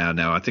phone for an hour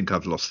now. I think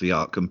I've lost the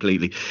art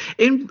completely.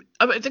 Think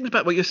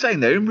about what you're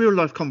saying there. In real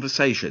life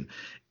conversation,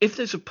 if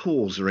there's a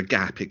pause or a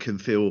gap, it can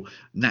feel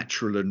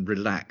natural and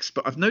relaxed.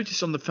 But I've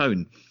noticed on the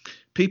phone,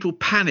 people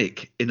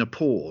panic in a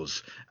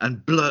pause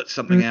and blurt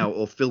something out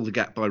or fill the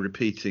gap by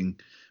repeating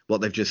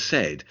what they've just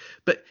said.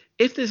 But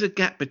if there's a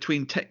gap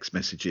between text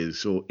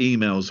messages or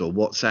emails or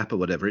WhatsApp or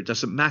whatever, it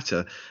doesn't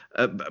matter.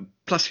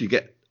 Plus, you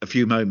get a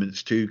few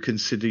moments to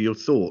consider your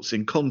thoughts.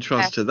 In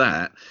contrast to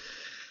that,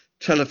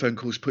 telephone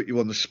calls put you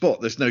on the spot.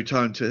 There's no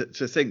time to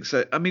think.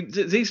 So, I mean,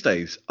 these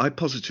days, I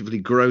positively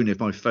groan if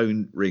my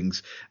phone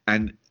rings.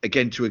 And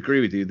again, to agree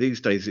with you,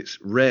 these days it's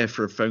rare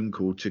for a phone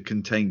call to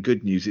contain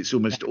good news. It's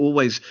almost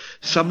always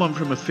someone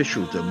from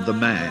officialdom, the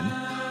man,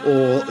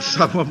 or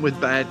someone with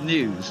bad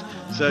news.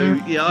 So,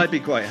 yeah, I'd be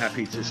quite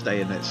happy to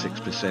stay in that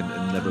 6%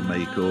 and never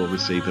make or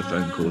receive a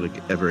phone call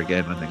ever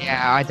again, I think.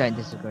 Yeah, I don't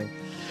disagree.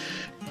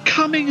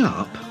 Coming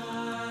up,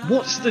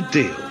 what's the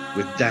deal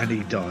with Danny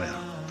Dyer?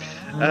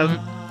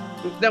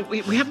 Now, we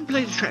haven't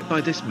played a track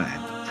by this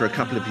man for a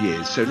couple of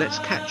years, so let's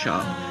catch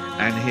up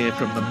and hear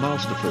from the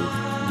masterful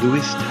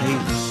Lewis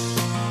Taylor.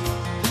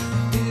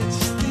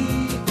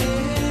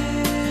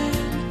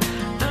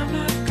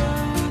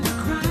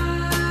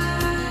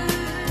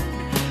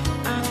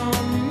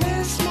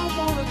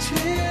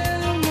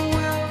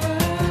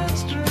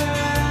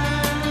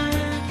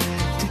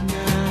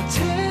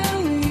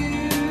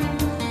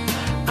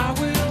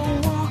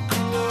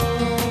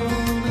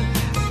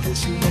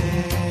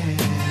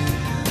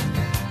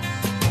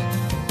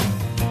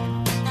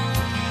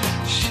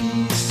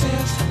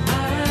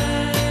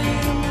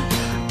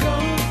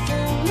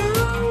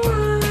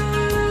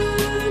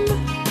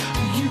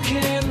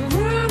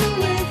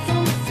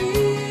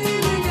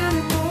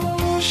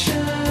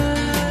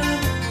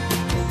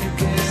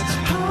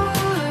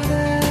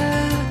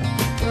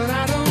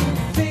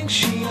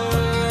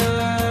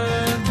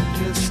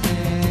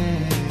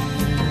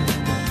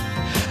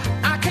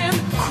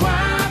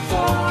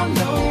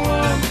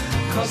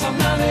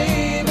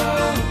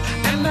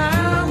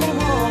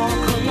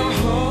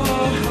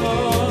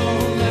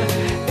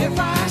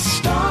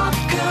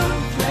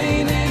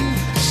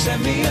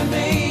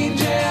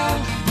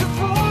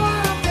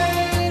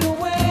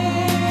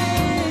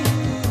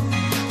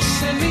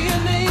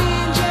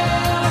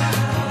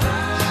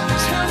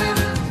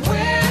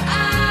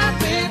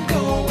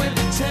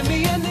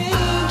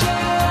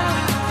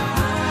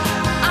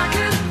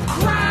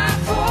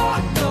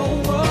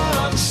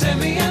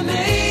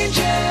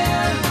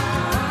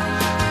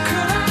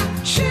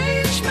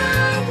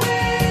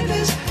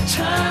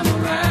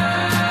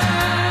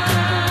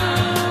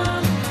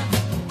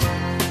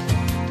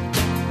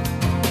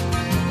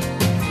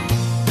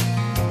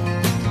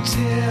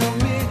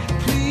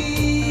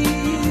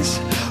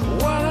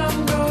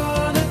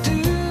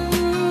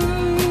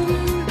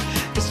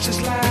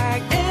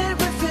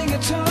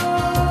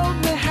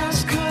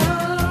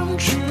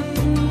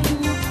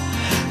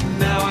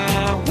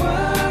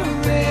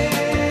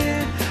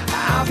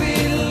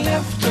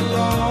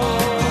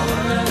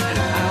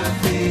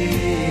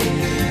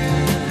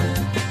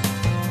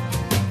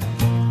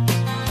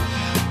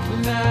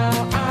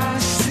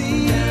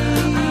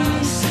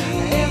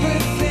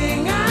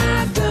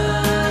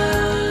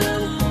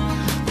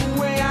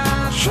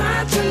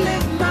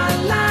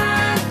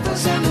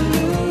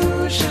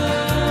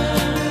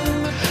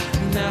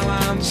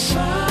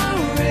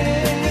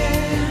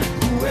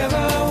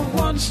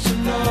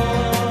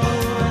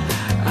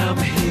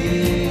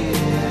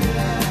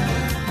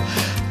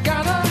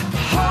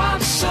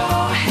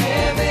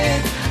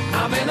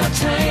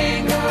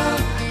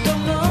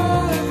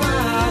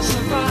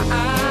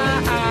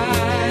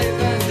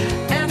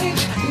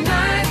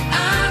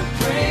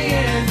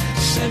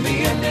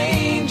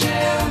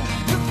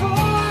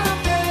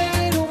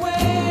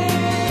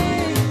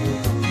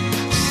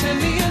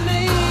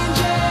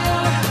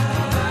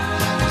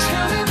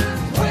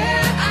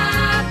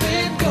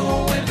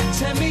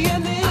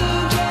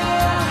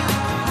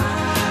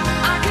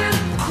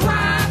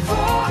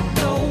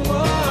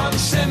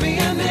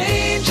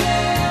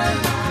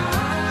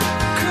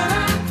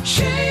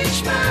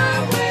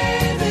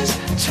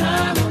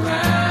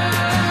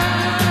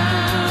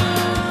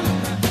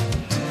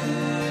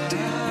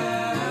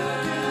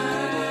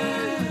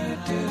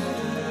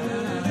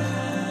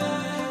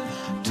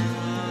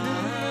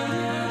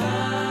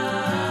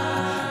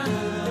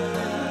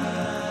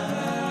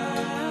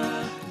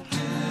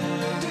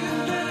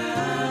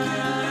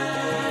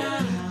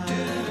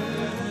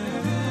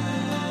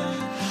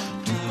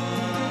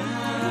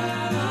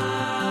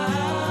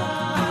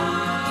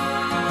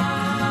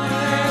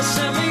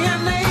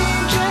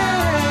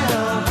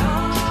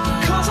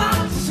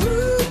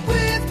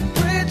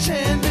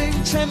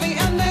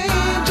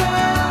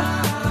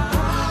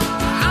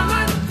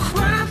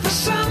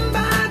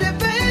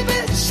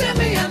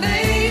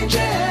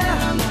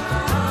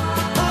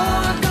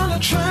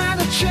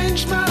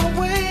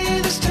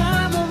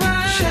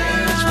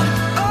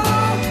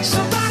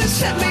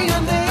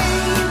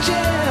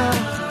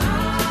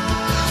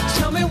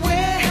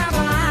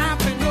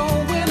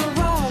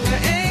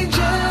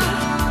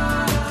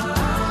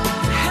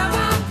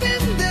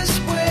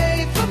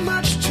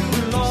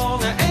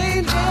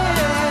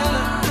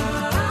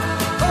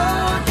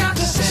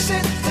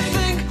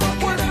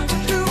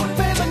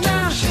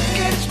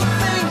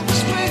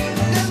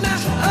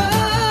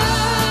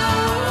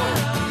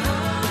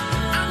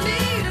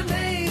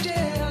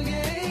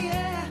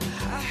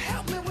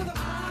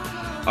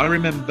 I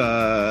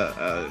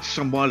remember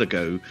some while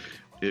ago,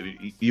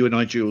 you and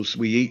I, Jules,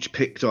 we each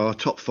picked our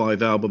top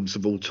 5 albums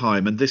of all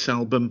time, and this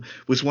album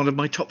was one of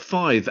my top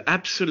 5.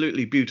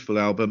 Absolutely beautiful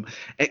album,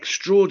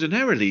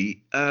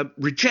 extraordinarily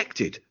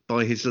rejected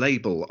by his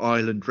label,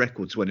 Island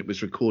Records, when it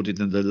was recorded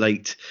in the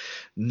late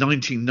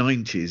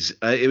 1990s.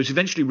 It was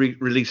eventually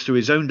released through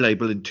his own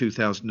label in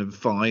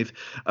 2005,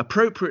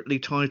 appropriately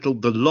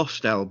titled The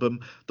Lost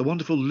Album, the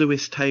wonderful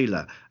Lewis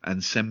Taylor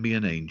and Send Me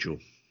an Angel.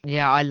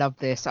 Yeah, I love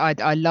this.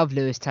 I love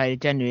Lewis Taylor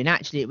genuinely. And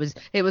actually,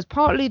 it was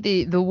partly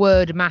the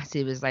word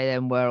massive, as they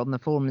then were on the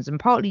forums, and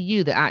partly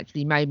you that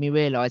actually made me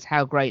realise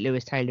how great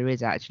Lewis Taylor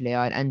is actually.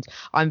 And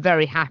I'm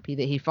very happy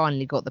that he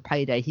finally got the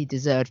payday he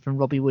deserved from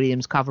Robbie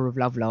Williams' cover of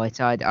Love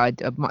Light. I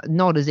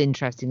not as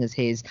interesting as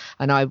his,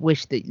 and I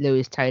wish that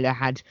Lewis Taylor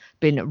had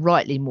been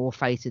rightly more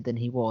fated than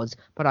he was.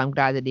 But I'm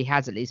glad that he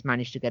has at least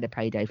managed to get a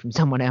payday from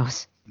someone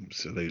else.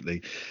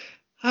 Absolutely.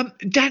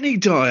 Danny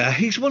Dyer,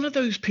 he's one of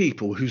those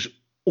people who's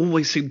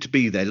always seemed to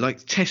be there, like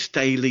Tess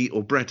Daly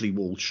or Bradley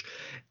Walsh.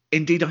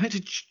 Indeed, I had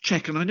to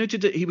check, and I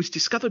noted that he was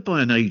discovered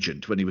by an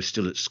agent when he was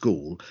still at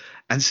school,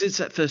 and since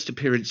that first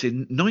appearance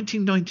in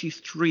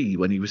 1993,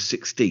 when he was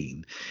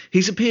 16,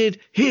 he's appeared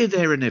here,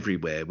 there, and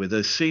everywhere with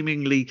a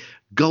seemingly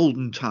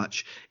golden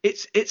touch.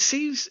 It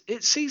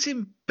sees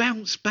him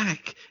bounce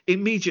back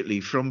immediately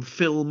from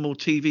film or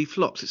TV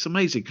flops. It's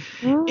amazing.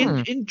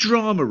 In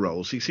drama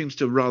roles, he seems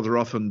to rather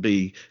often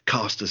be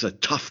cast as a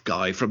tough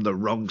guy from the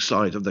wrong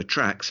side of the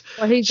tracks.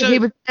 Well, he was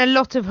in a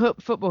lot of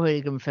football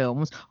hooligan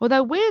films,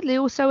 although weirdly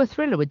also a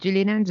thriller with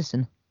Gillian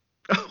Anderson.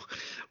 Oh,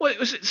 well,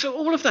 so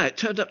all of that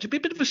turned up to be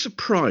a bit of a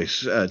surprise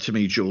to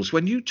me, Jules,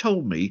 when you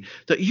told me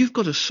that you've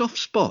got a soft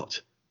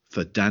spot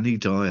for Danny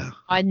Dyer.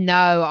 I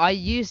know. I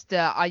used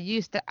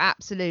to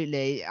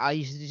absolutely. I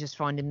used to just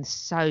find him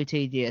so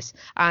tedious.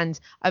 And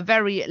a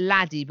very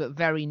laddie but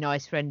very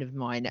nice friend of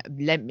mine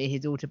lent me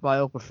his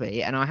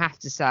autobiography, and I have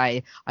to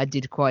say I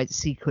did quite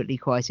secretly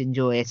quite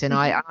enjoy it. And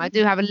I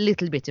do have a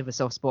little bit of a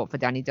soft spot for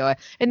Danny Dyer,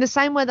 in the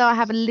same way that I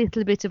have a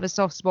little bit of a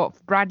soft spot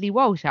for Bradley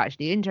Walsh.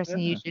 Actually, interesting.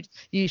 Yeah.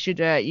 You should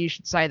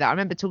say that. I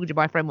remember talking to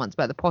my friend once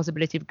about the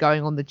possibility of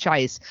going on The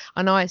Chase,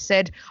 and I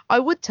said I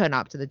would turn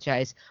up to The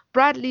Chase.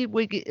 Bradley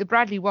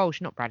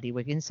Walsh, not Bradley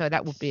Wiggins, so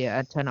that would be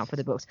a turn up for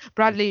the books.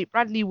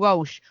 Bradley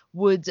Walsh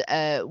would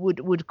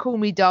call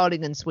me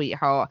darling and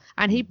sweetheart,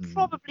 and he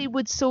probably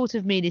would sort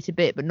of mean it a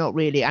bit, but not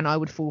really, and I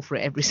would fall for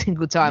it every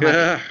single time.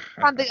 I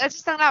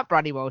just found out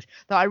Bradley Walsh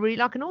that I really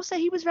like, and also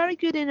he was very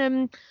good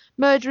in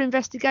Murder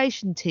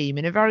Investigation Team,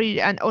 in a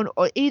very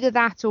or either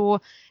that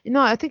or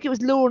no, I think it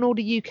was Law and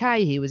Order UK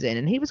he was in,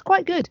 and he was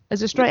quite good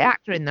as a straight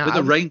actor in that. With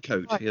a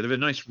raincoat, he had a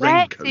nice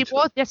raincoat. Yes, he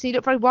was. Yes, he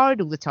looked very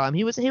worried all the time.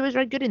 He was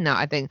very good in that,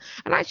 I think.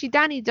 And actually,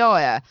 Danny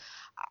Dyer,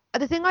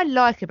 the thing I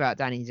like about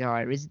Danny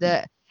Dyer is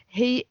that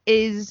he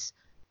is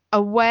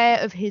aware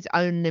of his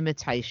own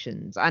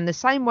limitations, and the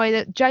same way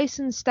that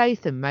Jason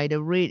Statham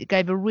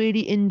gave a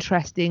really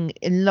interesting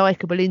and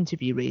likeable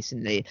interview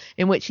recently,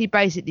 in which he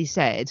basically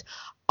said,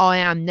 I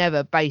am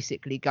never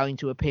basically going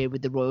to appear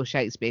with the Royal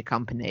Shakespeare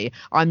Company.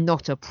 I'm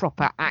not a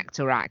proper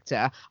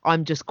actor.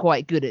 I'm just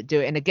quite good at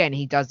doing it. And again,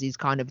 he does these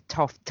kind of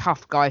tough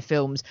guy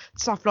films,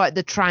 stuff like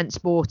The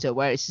Transporter,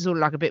 where it's sort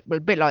of like a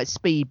bit like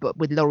Speed, but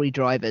with lorry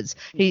drivers.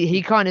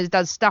 He kind of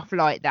does stuff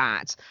like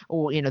that,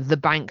 or The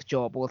Bank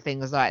Job, or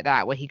things like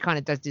that, where he kind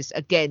of does this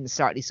again,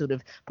 slightly sort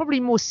of probably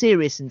more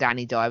serious than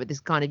Danny Dyer, but this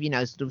kind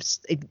of sort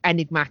of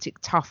enigmatic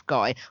tough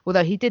guy.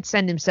 Although he did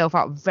send himself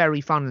up very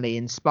funnily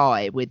in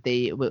Spy with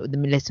the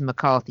Melissa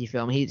McCarthy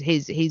film.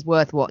 He's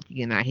worth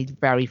watching. He's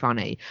very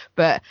funny.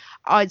 But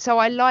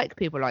I like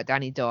people like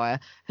Danny Dyer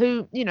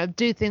who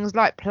do things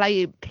like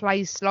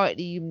play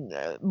slightly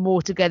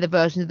more together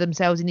versions of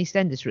themselves in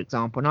EastEnders, for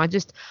example. And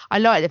I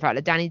like the fact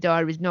that Danny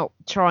Dyer is not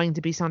trying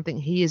to be something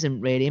he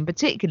isn't really, and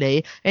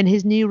particularly in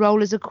his new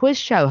role as a quiz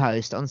show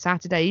host on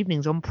Saturday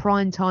evenings on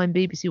primetime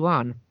BBC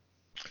One.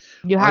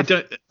 You have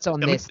don't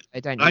you?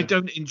 I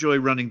don't enjoy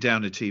running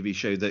down a TV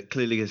show that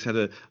clearly has had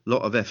a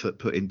lot of effort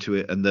put into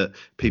it and that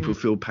people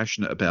feel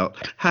passionate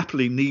about.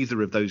 Happily,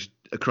 neither of those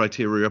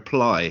criteria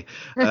apply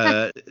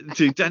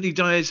to Danny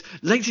Dyer's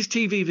latest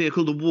TV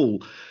vehicle, The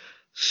Wall.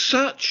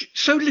 So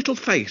little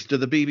faith do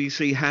the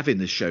BBC have in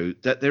the show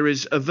that there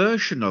is a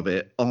version of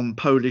it on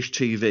Polish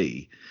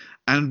TV.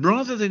 And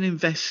rather than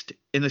invest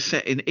in a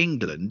set in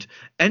England,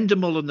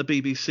 Endemol and the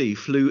BBC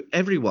flew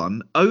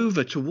everyone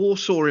over to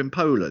Warsaw in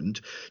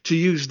Poland to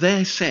use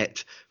their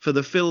set for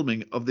the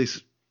filming of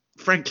this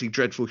frankly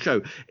dreadful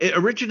show. It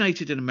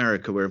originated in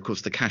America, where, of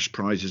course, the cash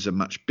prizes are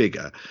much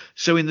bigger.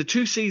 So in the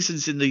 2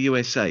 seasons in the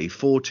USA,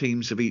 4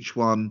 teams have each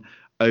won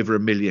over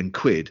 £1 million.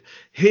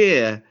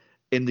 Here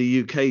in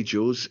the UK,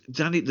 Jules,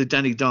 the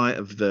Danny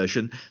Dyer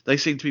version, they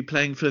seem to be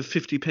playing for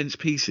 50 pence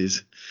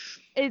pieces.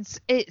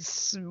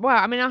 It's well,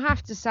 I mean, I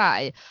have to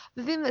say,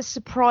 the thing that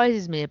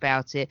surprises me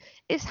about it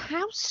is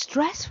how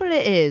stressful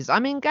it is. I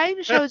mean,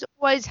 game shows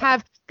always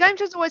have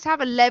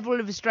a level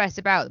of stress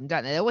about them,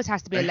 don't they? There always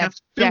has to be a They level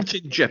have of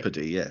built-in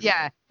jeopardy, yes.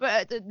 Yeah,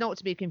 but not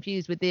to be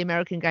confused with the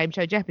American game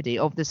show Jeopardy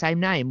of the same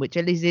name, which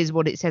at least is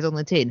what it says on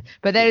the tin.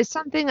 But there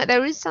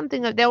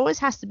always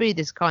has to be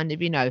this kind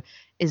of,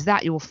 is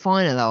that your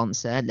final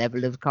answer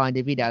level of kind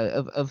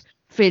of, of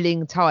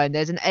filling time.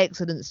 There's an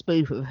excellent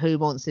spoof of Who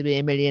Wants to Be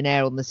a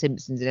Millionaire on The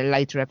Simpsons in a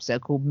later episode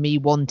called Me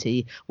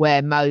Wanty,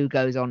 where Mo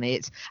goes on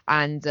it,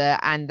 and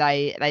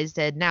they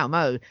said, now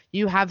Mo,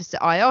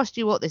 I asked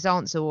you what this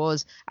answer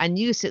was, and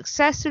you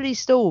successfully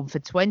stalled for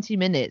 20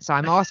 minutes.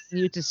 I'm asking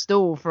you to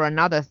stall for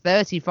another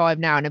 35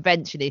 now, and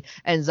eventually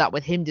ends up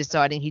with him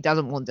deciding he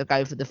doesn't want to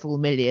go for the full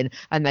million,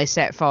 and they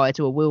set fire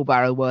to a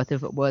wheelbarrow worth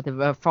of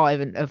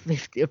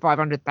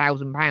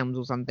 £500,000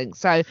 or something.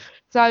 So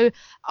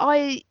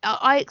I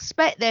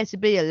expect there to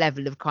be a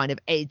level of kind of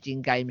edge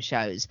in game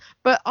shows,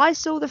 but I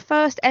saw the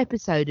first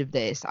episode of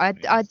this. I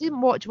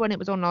didn't watch when it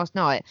was on last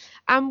night,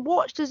 and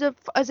watched as a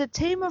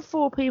team of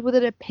 4 people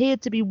that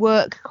appeared to be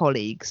work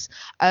colleagues.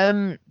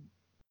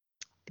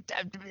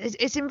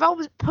 It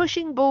involves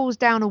pushing balls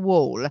down a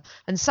wall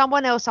and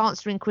someone else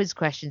answering quiz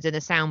questions in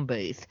a sound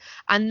booth,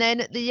 and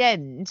then at the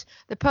end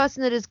the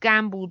person that has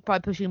gambled by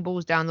pushing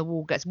balls down the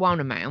wall gets one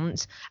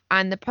amount,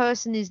 and the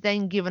person is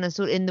then given a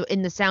sort in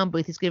the sound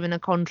booth is given a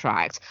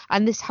contract,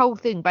 and this whole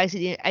thing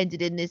basically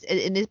ended in this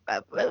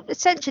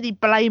essentially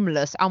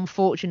blameless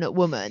unfortunate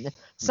woman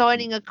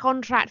signing a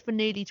contract for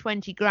nearly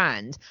 20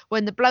 grand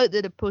when the bloke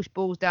that had pushed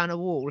balls down a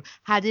wall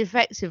had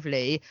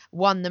effectively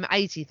won them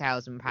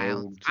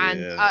 £80,000.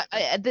 And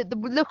the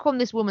look on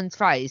this woman's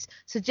face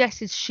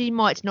suggested she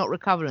might not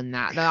recover on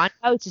that. Though I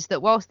noticed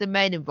that whilst the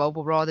men involved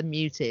were rather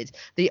muted,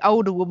 the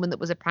older woman that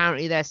was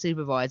apparently their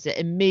supervisor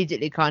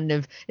immediately kind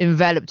of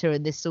enveloped her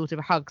in this sort of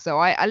hug. So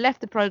I left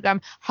the programme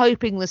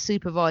hoping the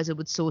supervisor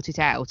would sort it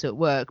out at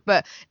work.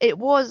 But it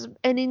was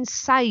an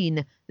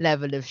insane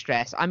level of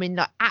stress. I mean,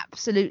 like,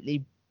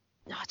 absolutely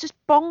just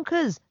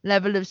bonkers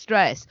level of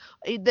stress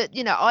that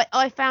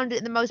I found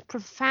it the most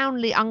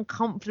profoundly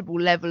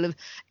uncomfortable level of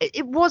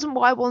it wasn't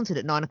what I wanted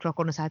at 9 o'clock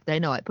on a Saturday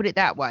night, put it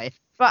that way.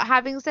 But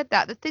having said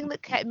that, the thing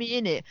that kept me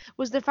in it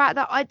was the fact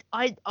that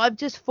I've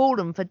just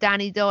fallen for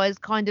Danny Dyer's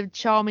kind of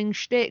charming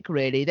shtick,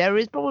 really. There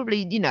is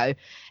probably,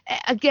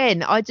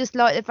 again, I just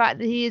like the fact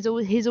that he is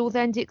his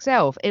authentic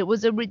self. It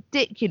was a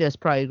ridiculous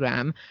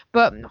programme,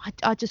 but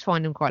I just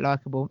find him quite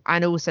likeable.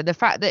 And also the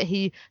fact that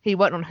he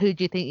went on Who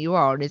Do You Think You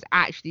Are and is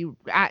actually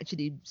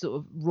sort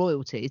of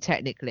royalty,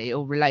 technically,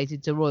 or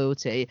related to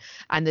royalty,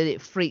 and that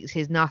it freaks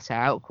his nut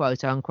out,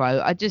 quote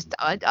unquote. I'm just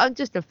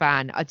a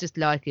fan. I just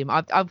like him.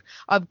 I've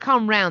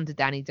come round to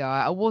Danny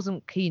Dyer. I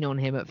wasn't keen on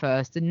him at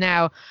first, and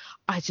now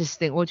I just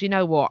think, well, do you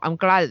know what? I'm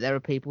glad that there are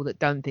people that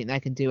don't think they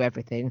can do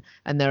everything,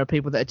 and there are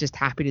people that are just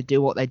happy to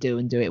do what they do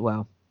and do it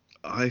well.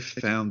 I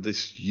found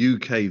this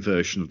UK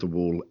version of The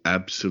Wall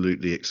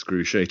absolutely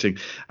excruciating,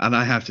 and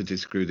I have to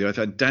disagree with you. I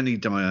found Danny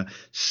Dyer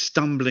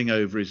stumbling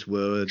over his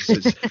words,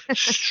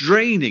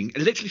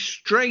 literally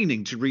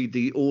straining to read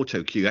the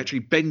auto cue, actually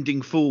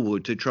bending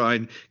forward to try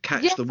and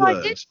catch the words.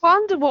 I did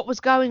wonder what was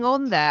going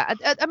on there.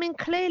 I mean,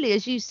 clearly,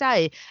 as you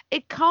say,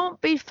 it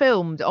can't be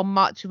filmed on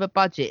much of a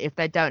budget if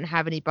they don't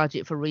have any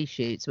budget for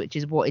reshoots, which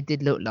is what it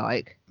did look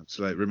like.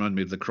 So it reminded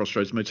me of the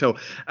Crossroads Motel.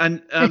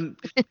 And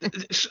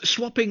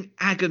swapping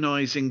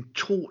agonising,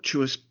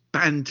 tortuous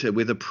banter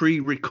with a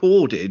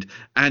pre-recorded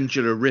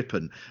Angela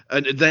Rippon,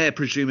 and there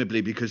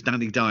presumably because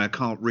Danny Dyer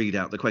can't read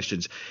out the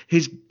questions.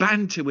 His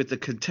banter with the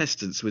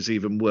contestants was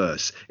even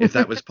worse, if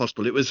that was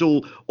possible. It was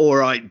all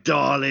right,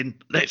 darling,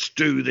 let's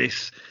do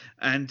this.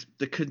 And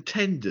the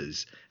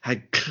contenders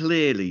had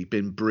clearly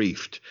been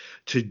briefed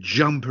to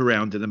jump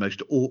around in the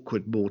most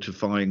awkward,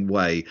 mortifying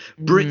way.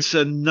 Brits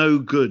are no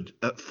good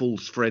at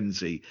false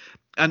frenzy.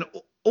 And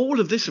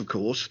all of this, of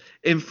course,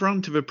 in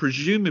front of a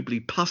presumably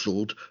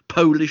puzzled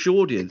Polish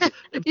audience.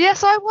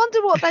 Yes, I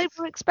wonder what they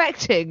were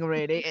expecting,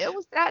 really.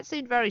 That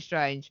seemed very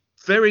strange.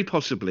 Very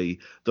possibly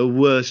the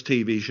worst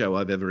TV show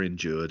I've ever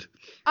endured.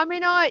 I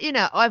mean,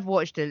 I've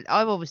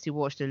obviously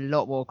watched a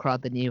lot more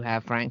crud than you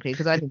have, frankly,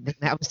 because I didn't think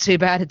that was too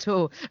bad at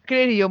all.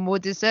 Clearly, you're more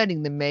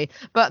discerning than me.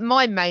 But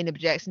my main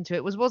objection to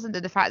it wasn't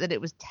the fact that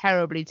it was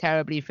terribly,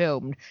 terribly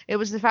filmed. It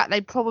was the fact they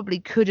probably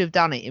could have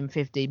done it in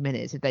 15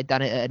 minutes if they'd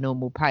done it at a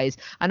normal pace.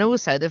 And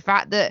also the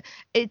fact that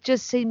it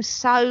just seems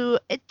so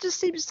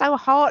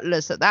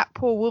heartless that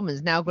poor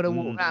woman's now got to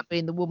walk around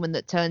being the woman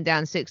that turned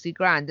down 60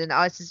 grand. And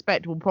I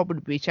suspect will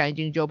probably be changing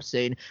jobs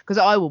soon, because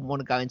I wouldn't want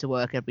to go into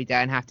work every day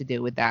and have to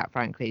deal with that,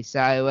 frankly.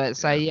 So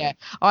yeah,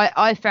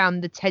 I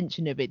found the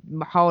tension of it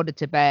harder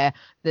to bear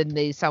than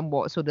the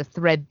somewhat sort of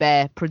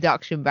threadbare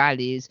production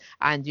values.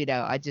 And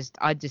I just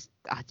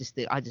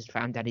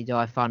found Danny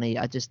Dyer funny.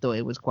 I just thought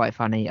it was quite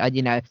funny.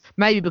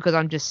 Maybe because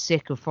I'm just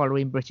sick of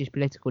following British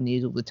political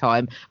news all the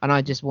time, and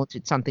I just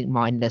wanted something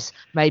mindless.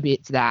 Maybe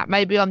it's that.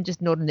 Maybe I'm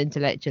just not an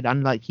intellectual,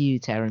 unlike you,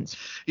 Terence.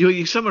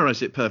 You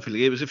summarised it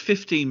perfectly. It was a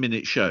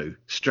 15-minute show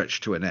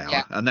stretched to an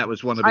hour, and that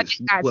was one of I its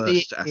think that's worst the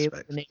issue,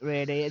 aspects. isn't it,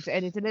 really? It's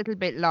a little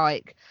bit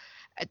like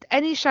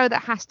any show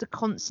that has to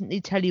constantly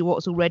tell you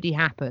what's already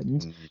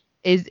happened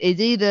is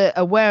either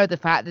aware of the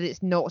fact that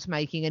it's not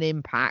making an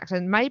impact,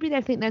 and maybe they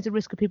think there's a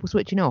risk of people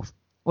switching off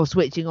or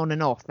switching on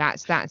and off.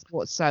 That's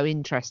what's so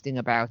interesting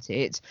about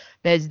it.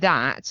 There's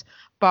that,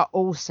 but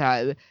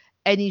also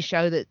any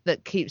show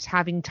that keeps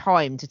having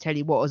time to tell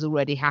you what has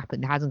already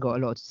happened hasn't got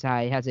a lot to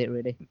say, has it,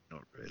 really?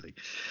 Not really.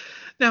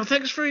 Now,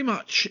 thanks very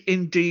much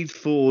indeed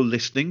for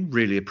listening.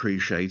 Really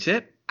appreciate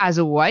it. As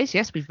always,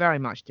 yes, we very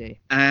much do.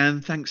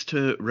 And thanks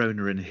to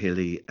Rona and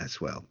Hilly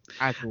as well.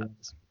 As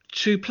always.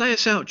 To play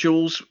us out,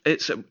 Jules,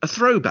 it's a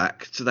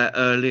throwback to that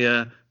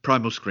earlier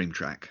Primal Scream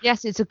track.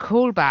 Yes, it's a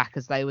callback,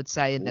 as they would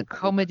say in the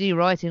comedy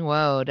writing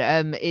world.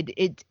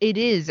 It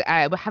is.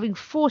 We're having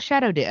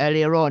foreshadowed it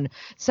earlier on.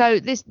 So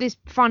this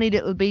funny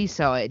little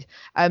B-side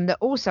that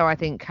also I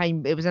think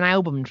came. It was an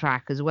album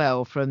track as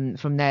well from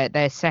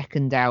their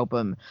second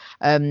album.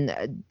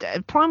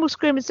 Primal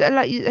Scream is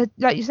like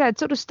you said,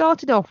 sort of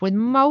started off with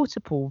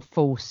multiple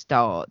false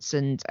starts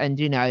and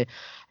you know.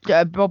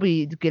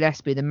 Bobby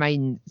Gillespie, the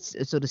main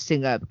sort of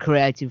singer,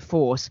 creative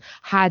force,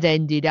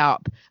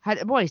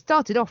 he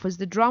started off as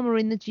the drummer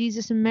in the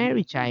Jesus and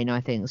Mary chain,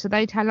 I think. So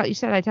they'd had, like you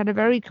said, they'd had a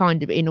very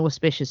kind of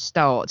inauspicious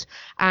start.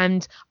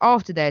 And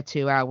after their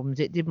two albums,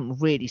 it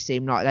didn't really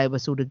seem like they were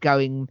sort of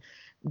going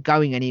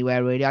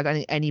anywhere, really. I don't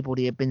think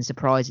anybody had been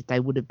surprised if they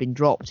would have been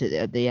dropped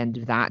at the end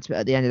of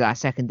that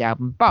second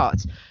album.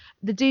 But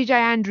the DJ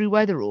Andrew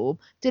Weatherall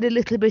did a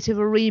little bit of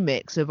a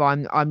remix of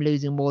I'm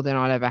Losing More Than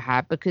I'll Ever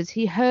Have, because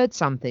he heard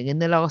something in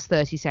the last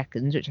 30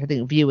 seconds, which I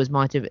think viewers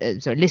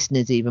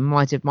listeners even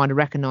might have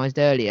recognised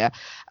earlier,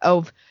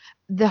 of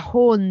the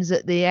horns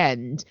at the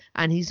end,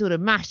 and he sort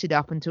of mashed it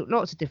up and took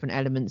lots of different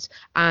elements,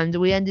 and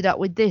we ended up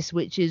with this,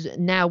 which is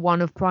now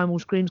one of Primal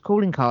Scream's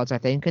calling cards, I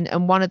think,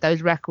 and one of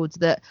those records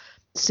that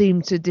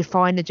seem to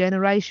define a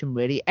generation,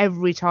 really.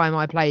 Every time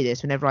I play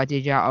this, whenever I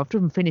DJ out, I've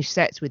often finished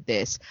sets with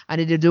this,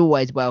 and it had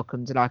always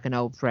welcomed like an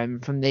old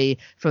friend, from the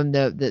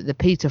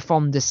Peter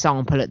Fonda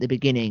sample at the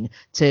beginning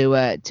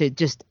to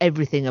just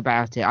everything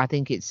about it. I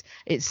think it's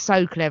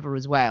so clever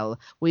as well.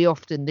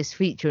 This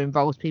feature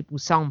involves people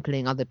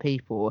sampling other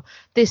people.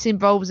 This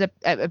involves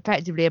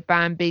effectively a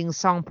band being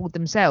sampled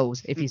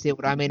themselves, if you see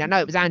what I mean. I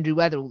know it was Andrew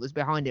Weatherall that's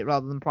behind it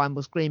rather than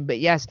Primal Scream, but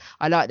yes,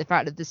 I like the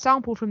fact that the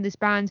sample from this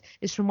band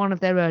is from one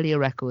of their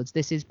earlier records.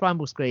 This is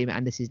Primal Scream,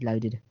 and this is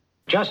Loaded.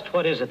 Just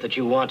what is it that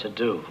you want to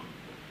do?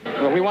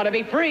 Well, we want to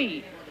be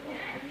free.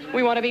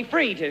 We want to be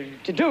free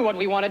to do what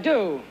we want to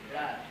do.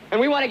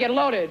 And we want to get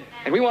loaded.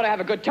 And we want to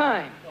have a good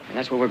time. And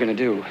that's what we're going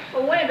to do.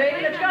 Well, wait,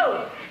 baby, let's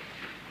go.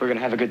 We're going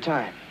to have a good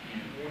time.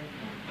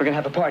 We're going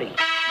to have a party.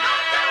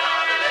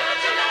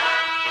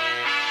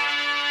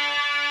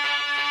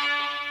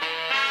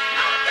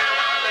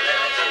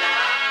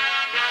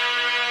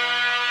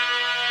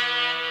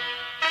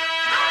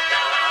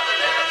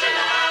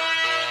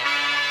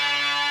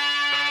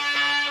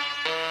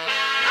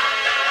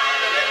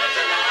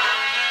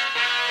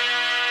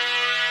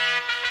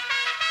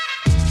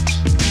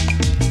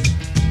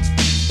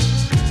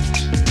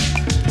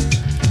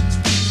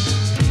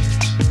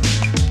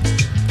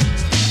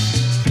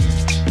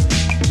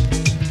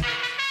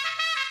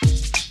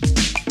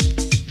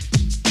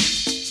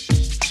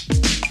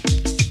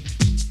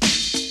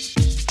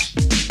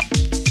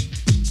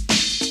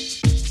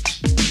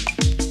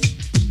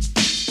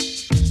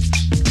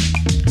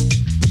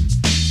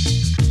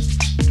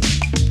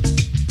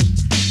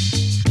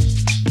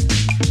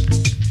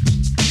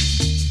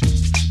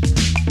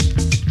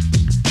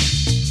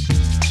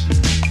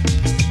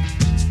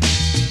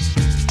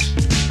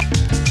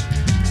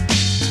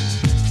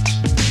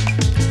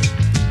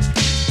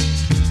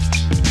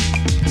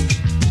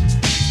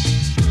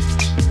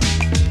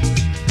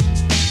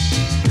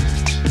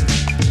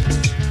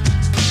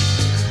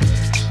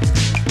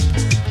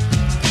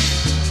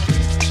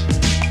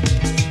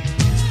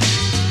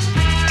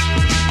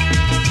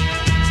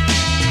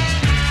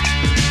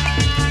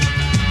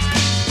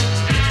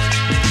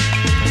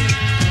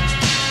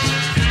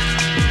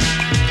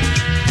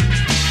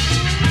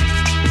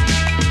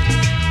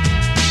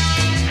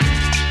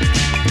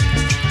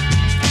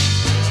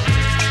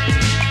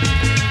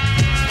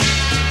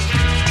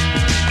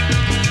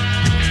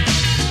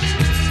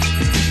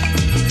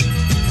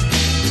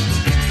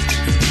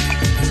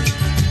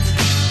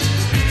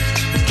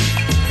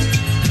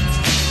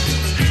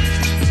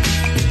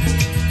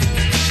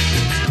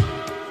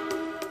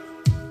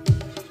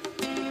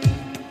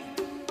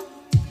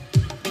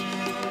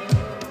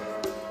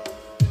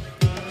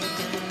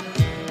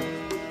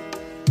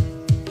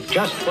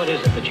 Just what is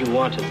it that you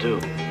want to do?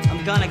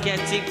 I'm gonna get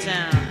deep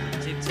down,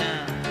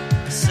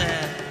 I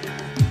said,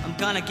 I'm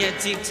gonna get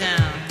deep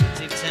down.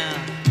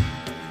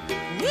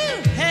 Woo,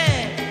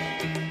 hey!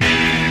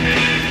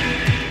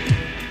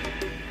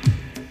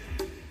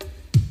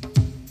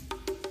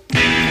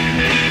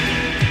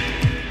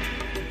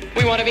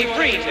 We want to be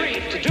free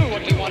to do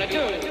what we want to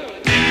do.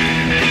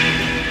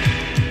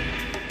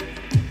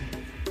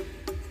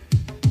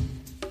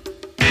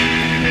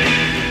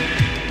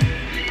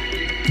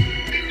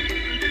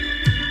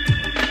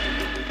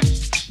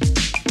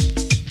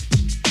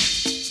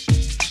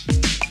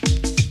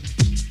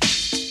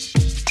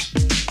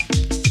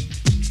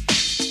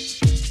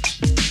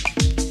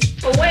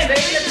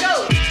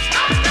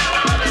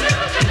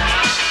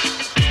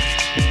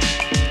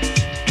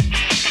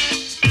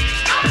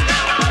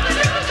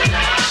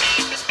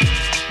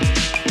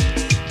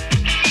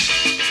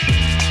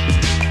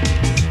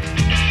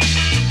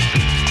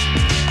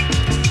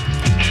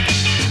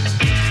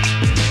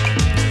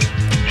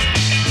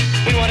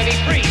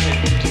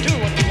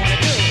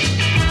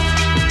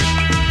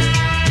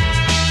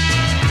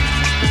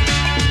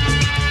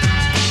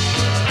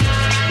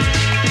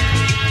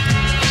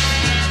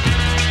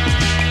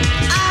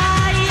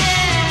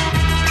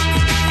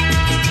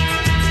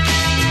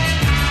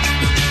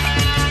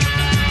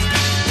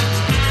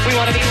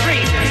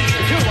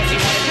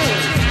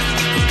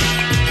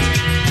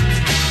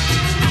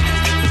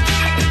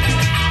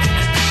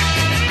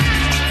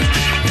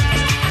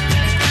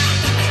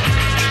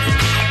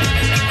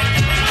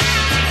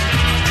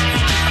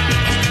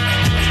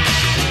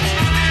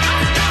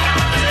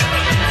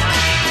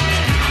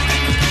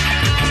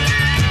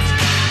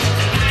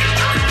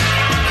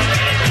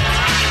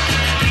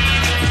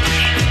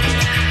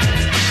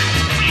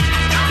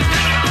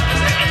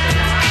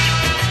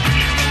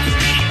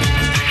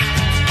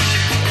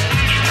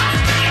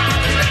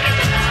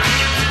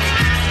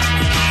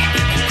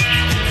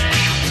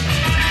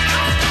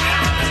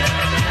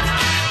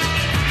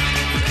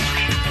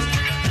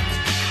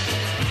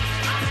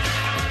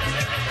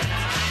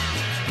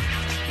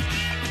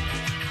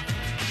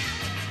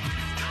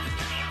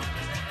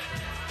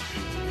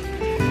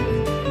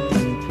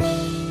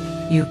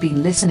 You've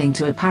been listening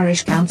to a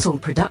Parish Counsel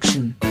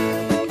production.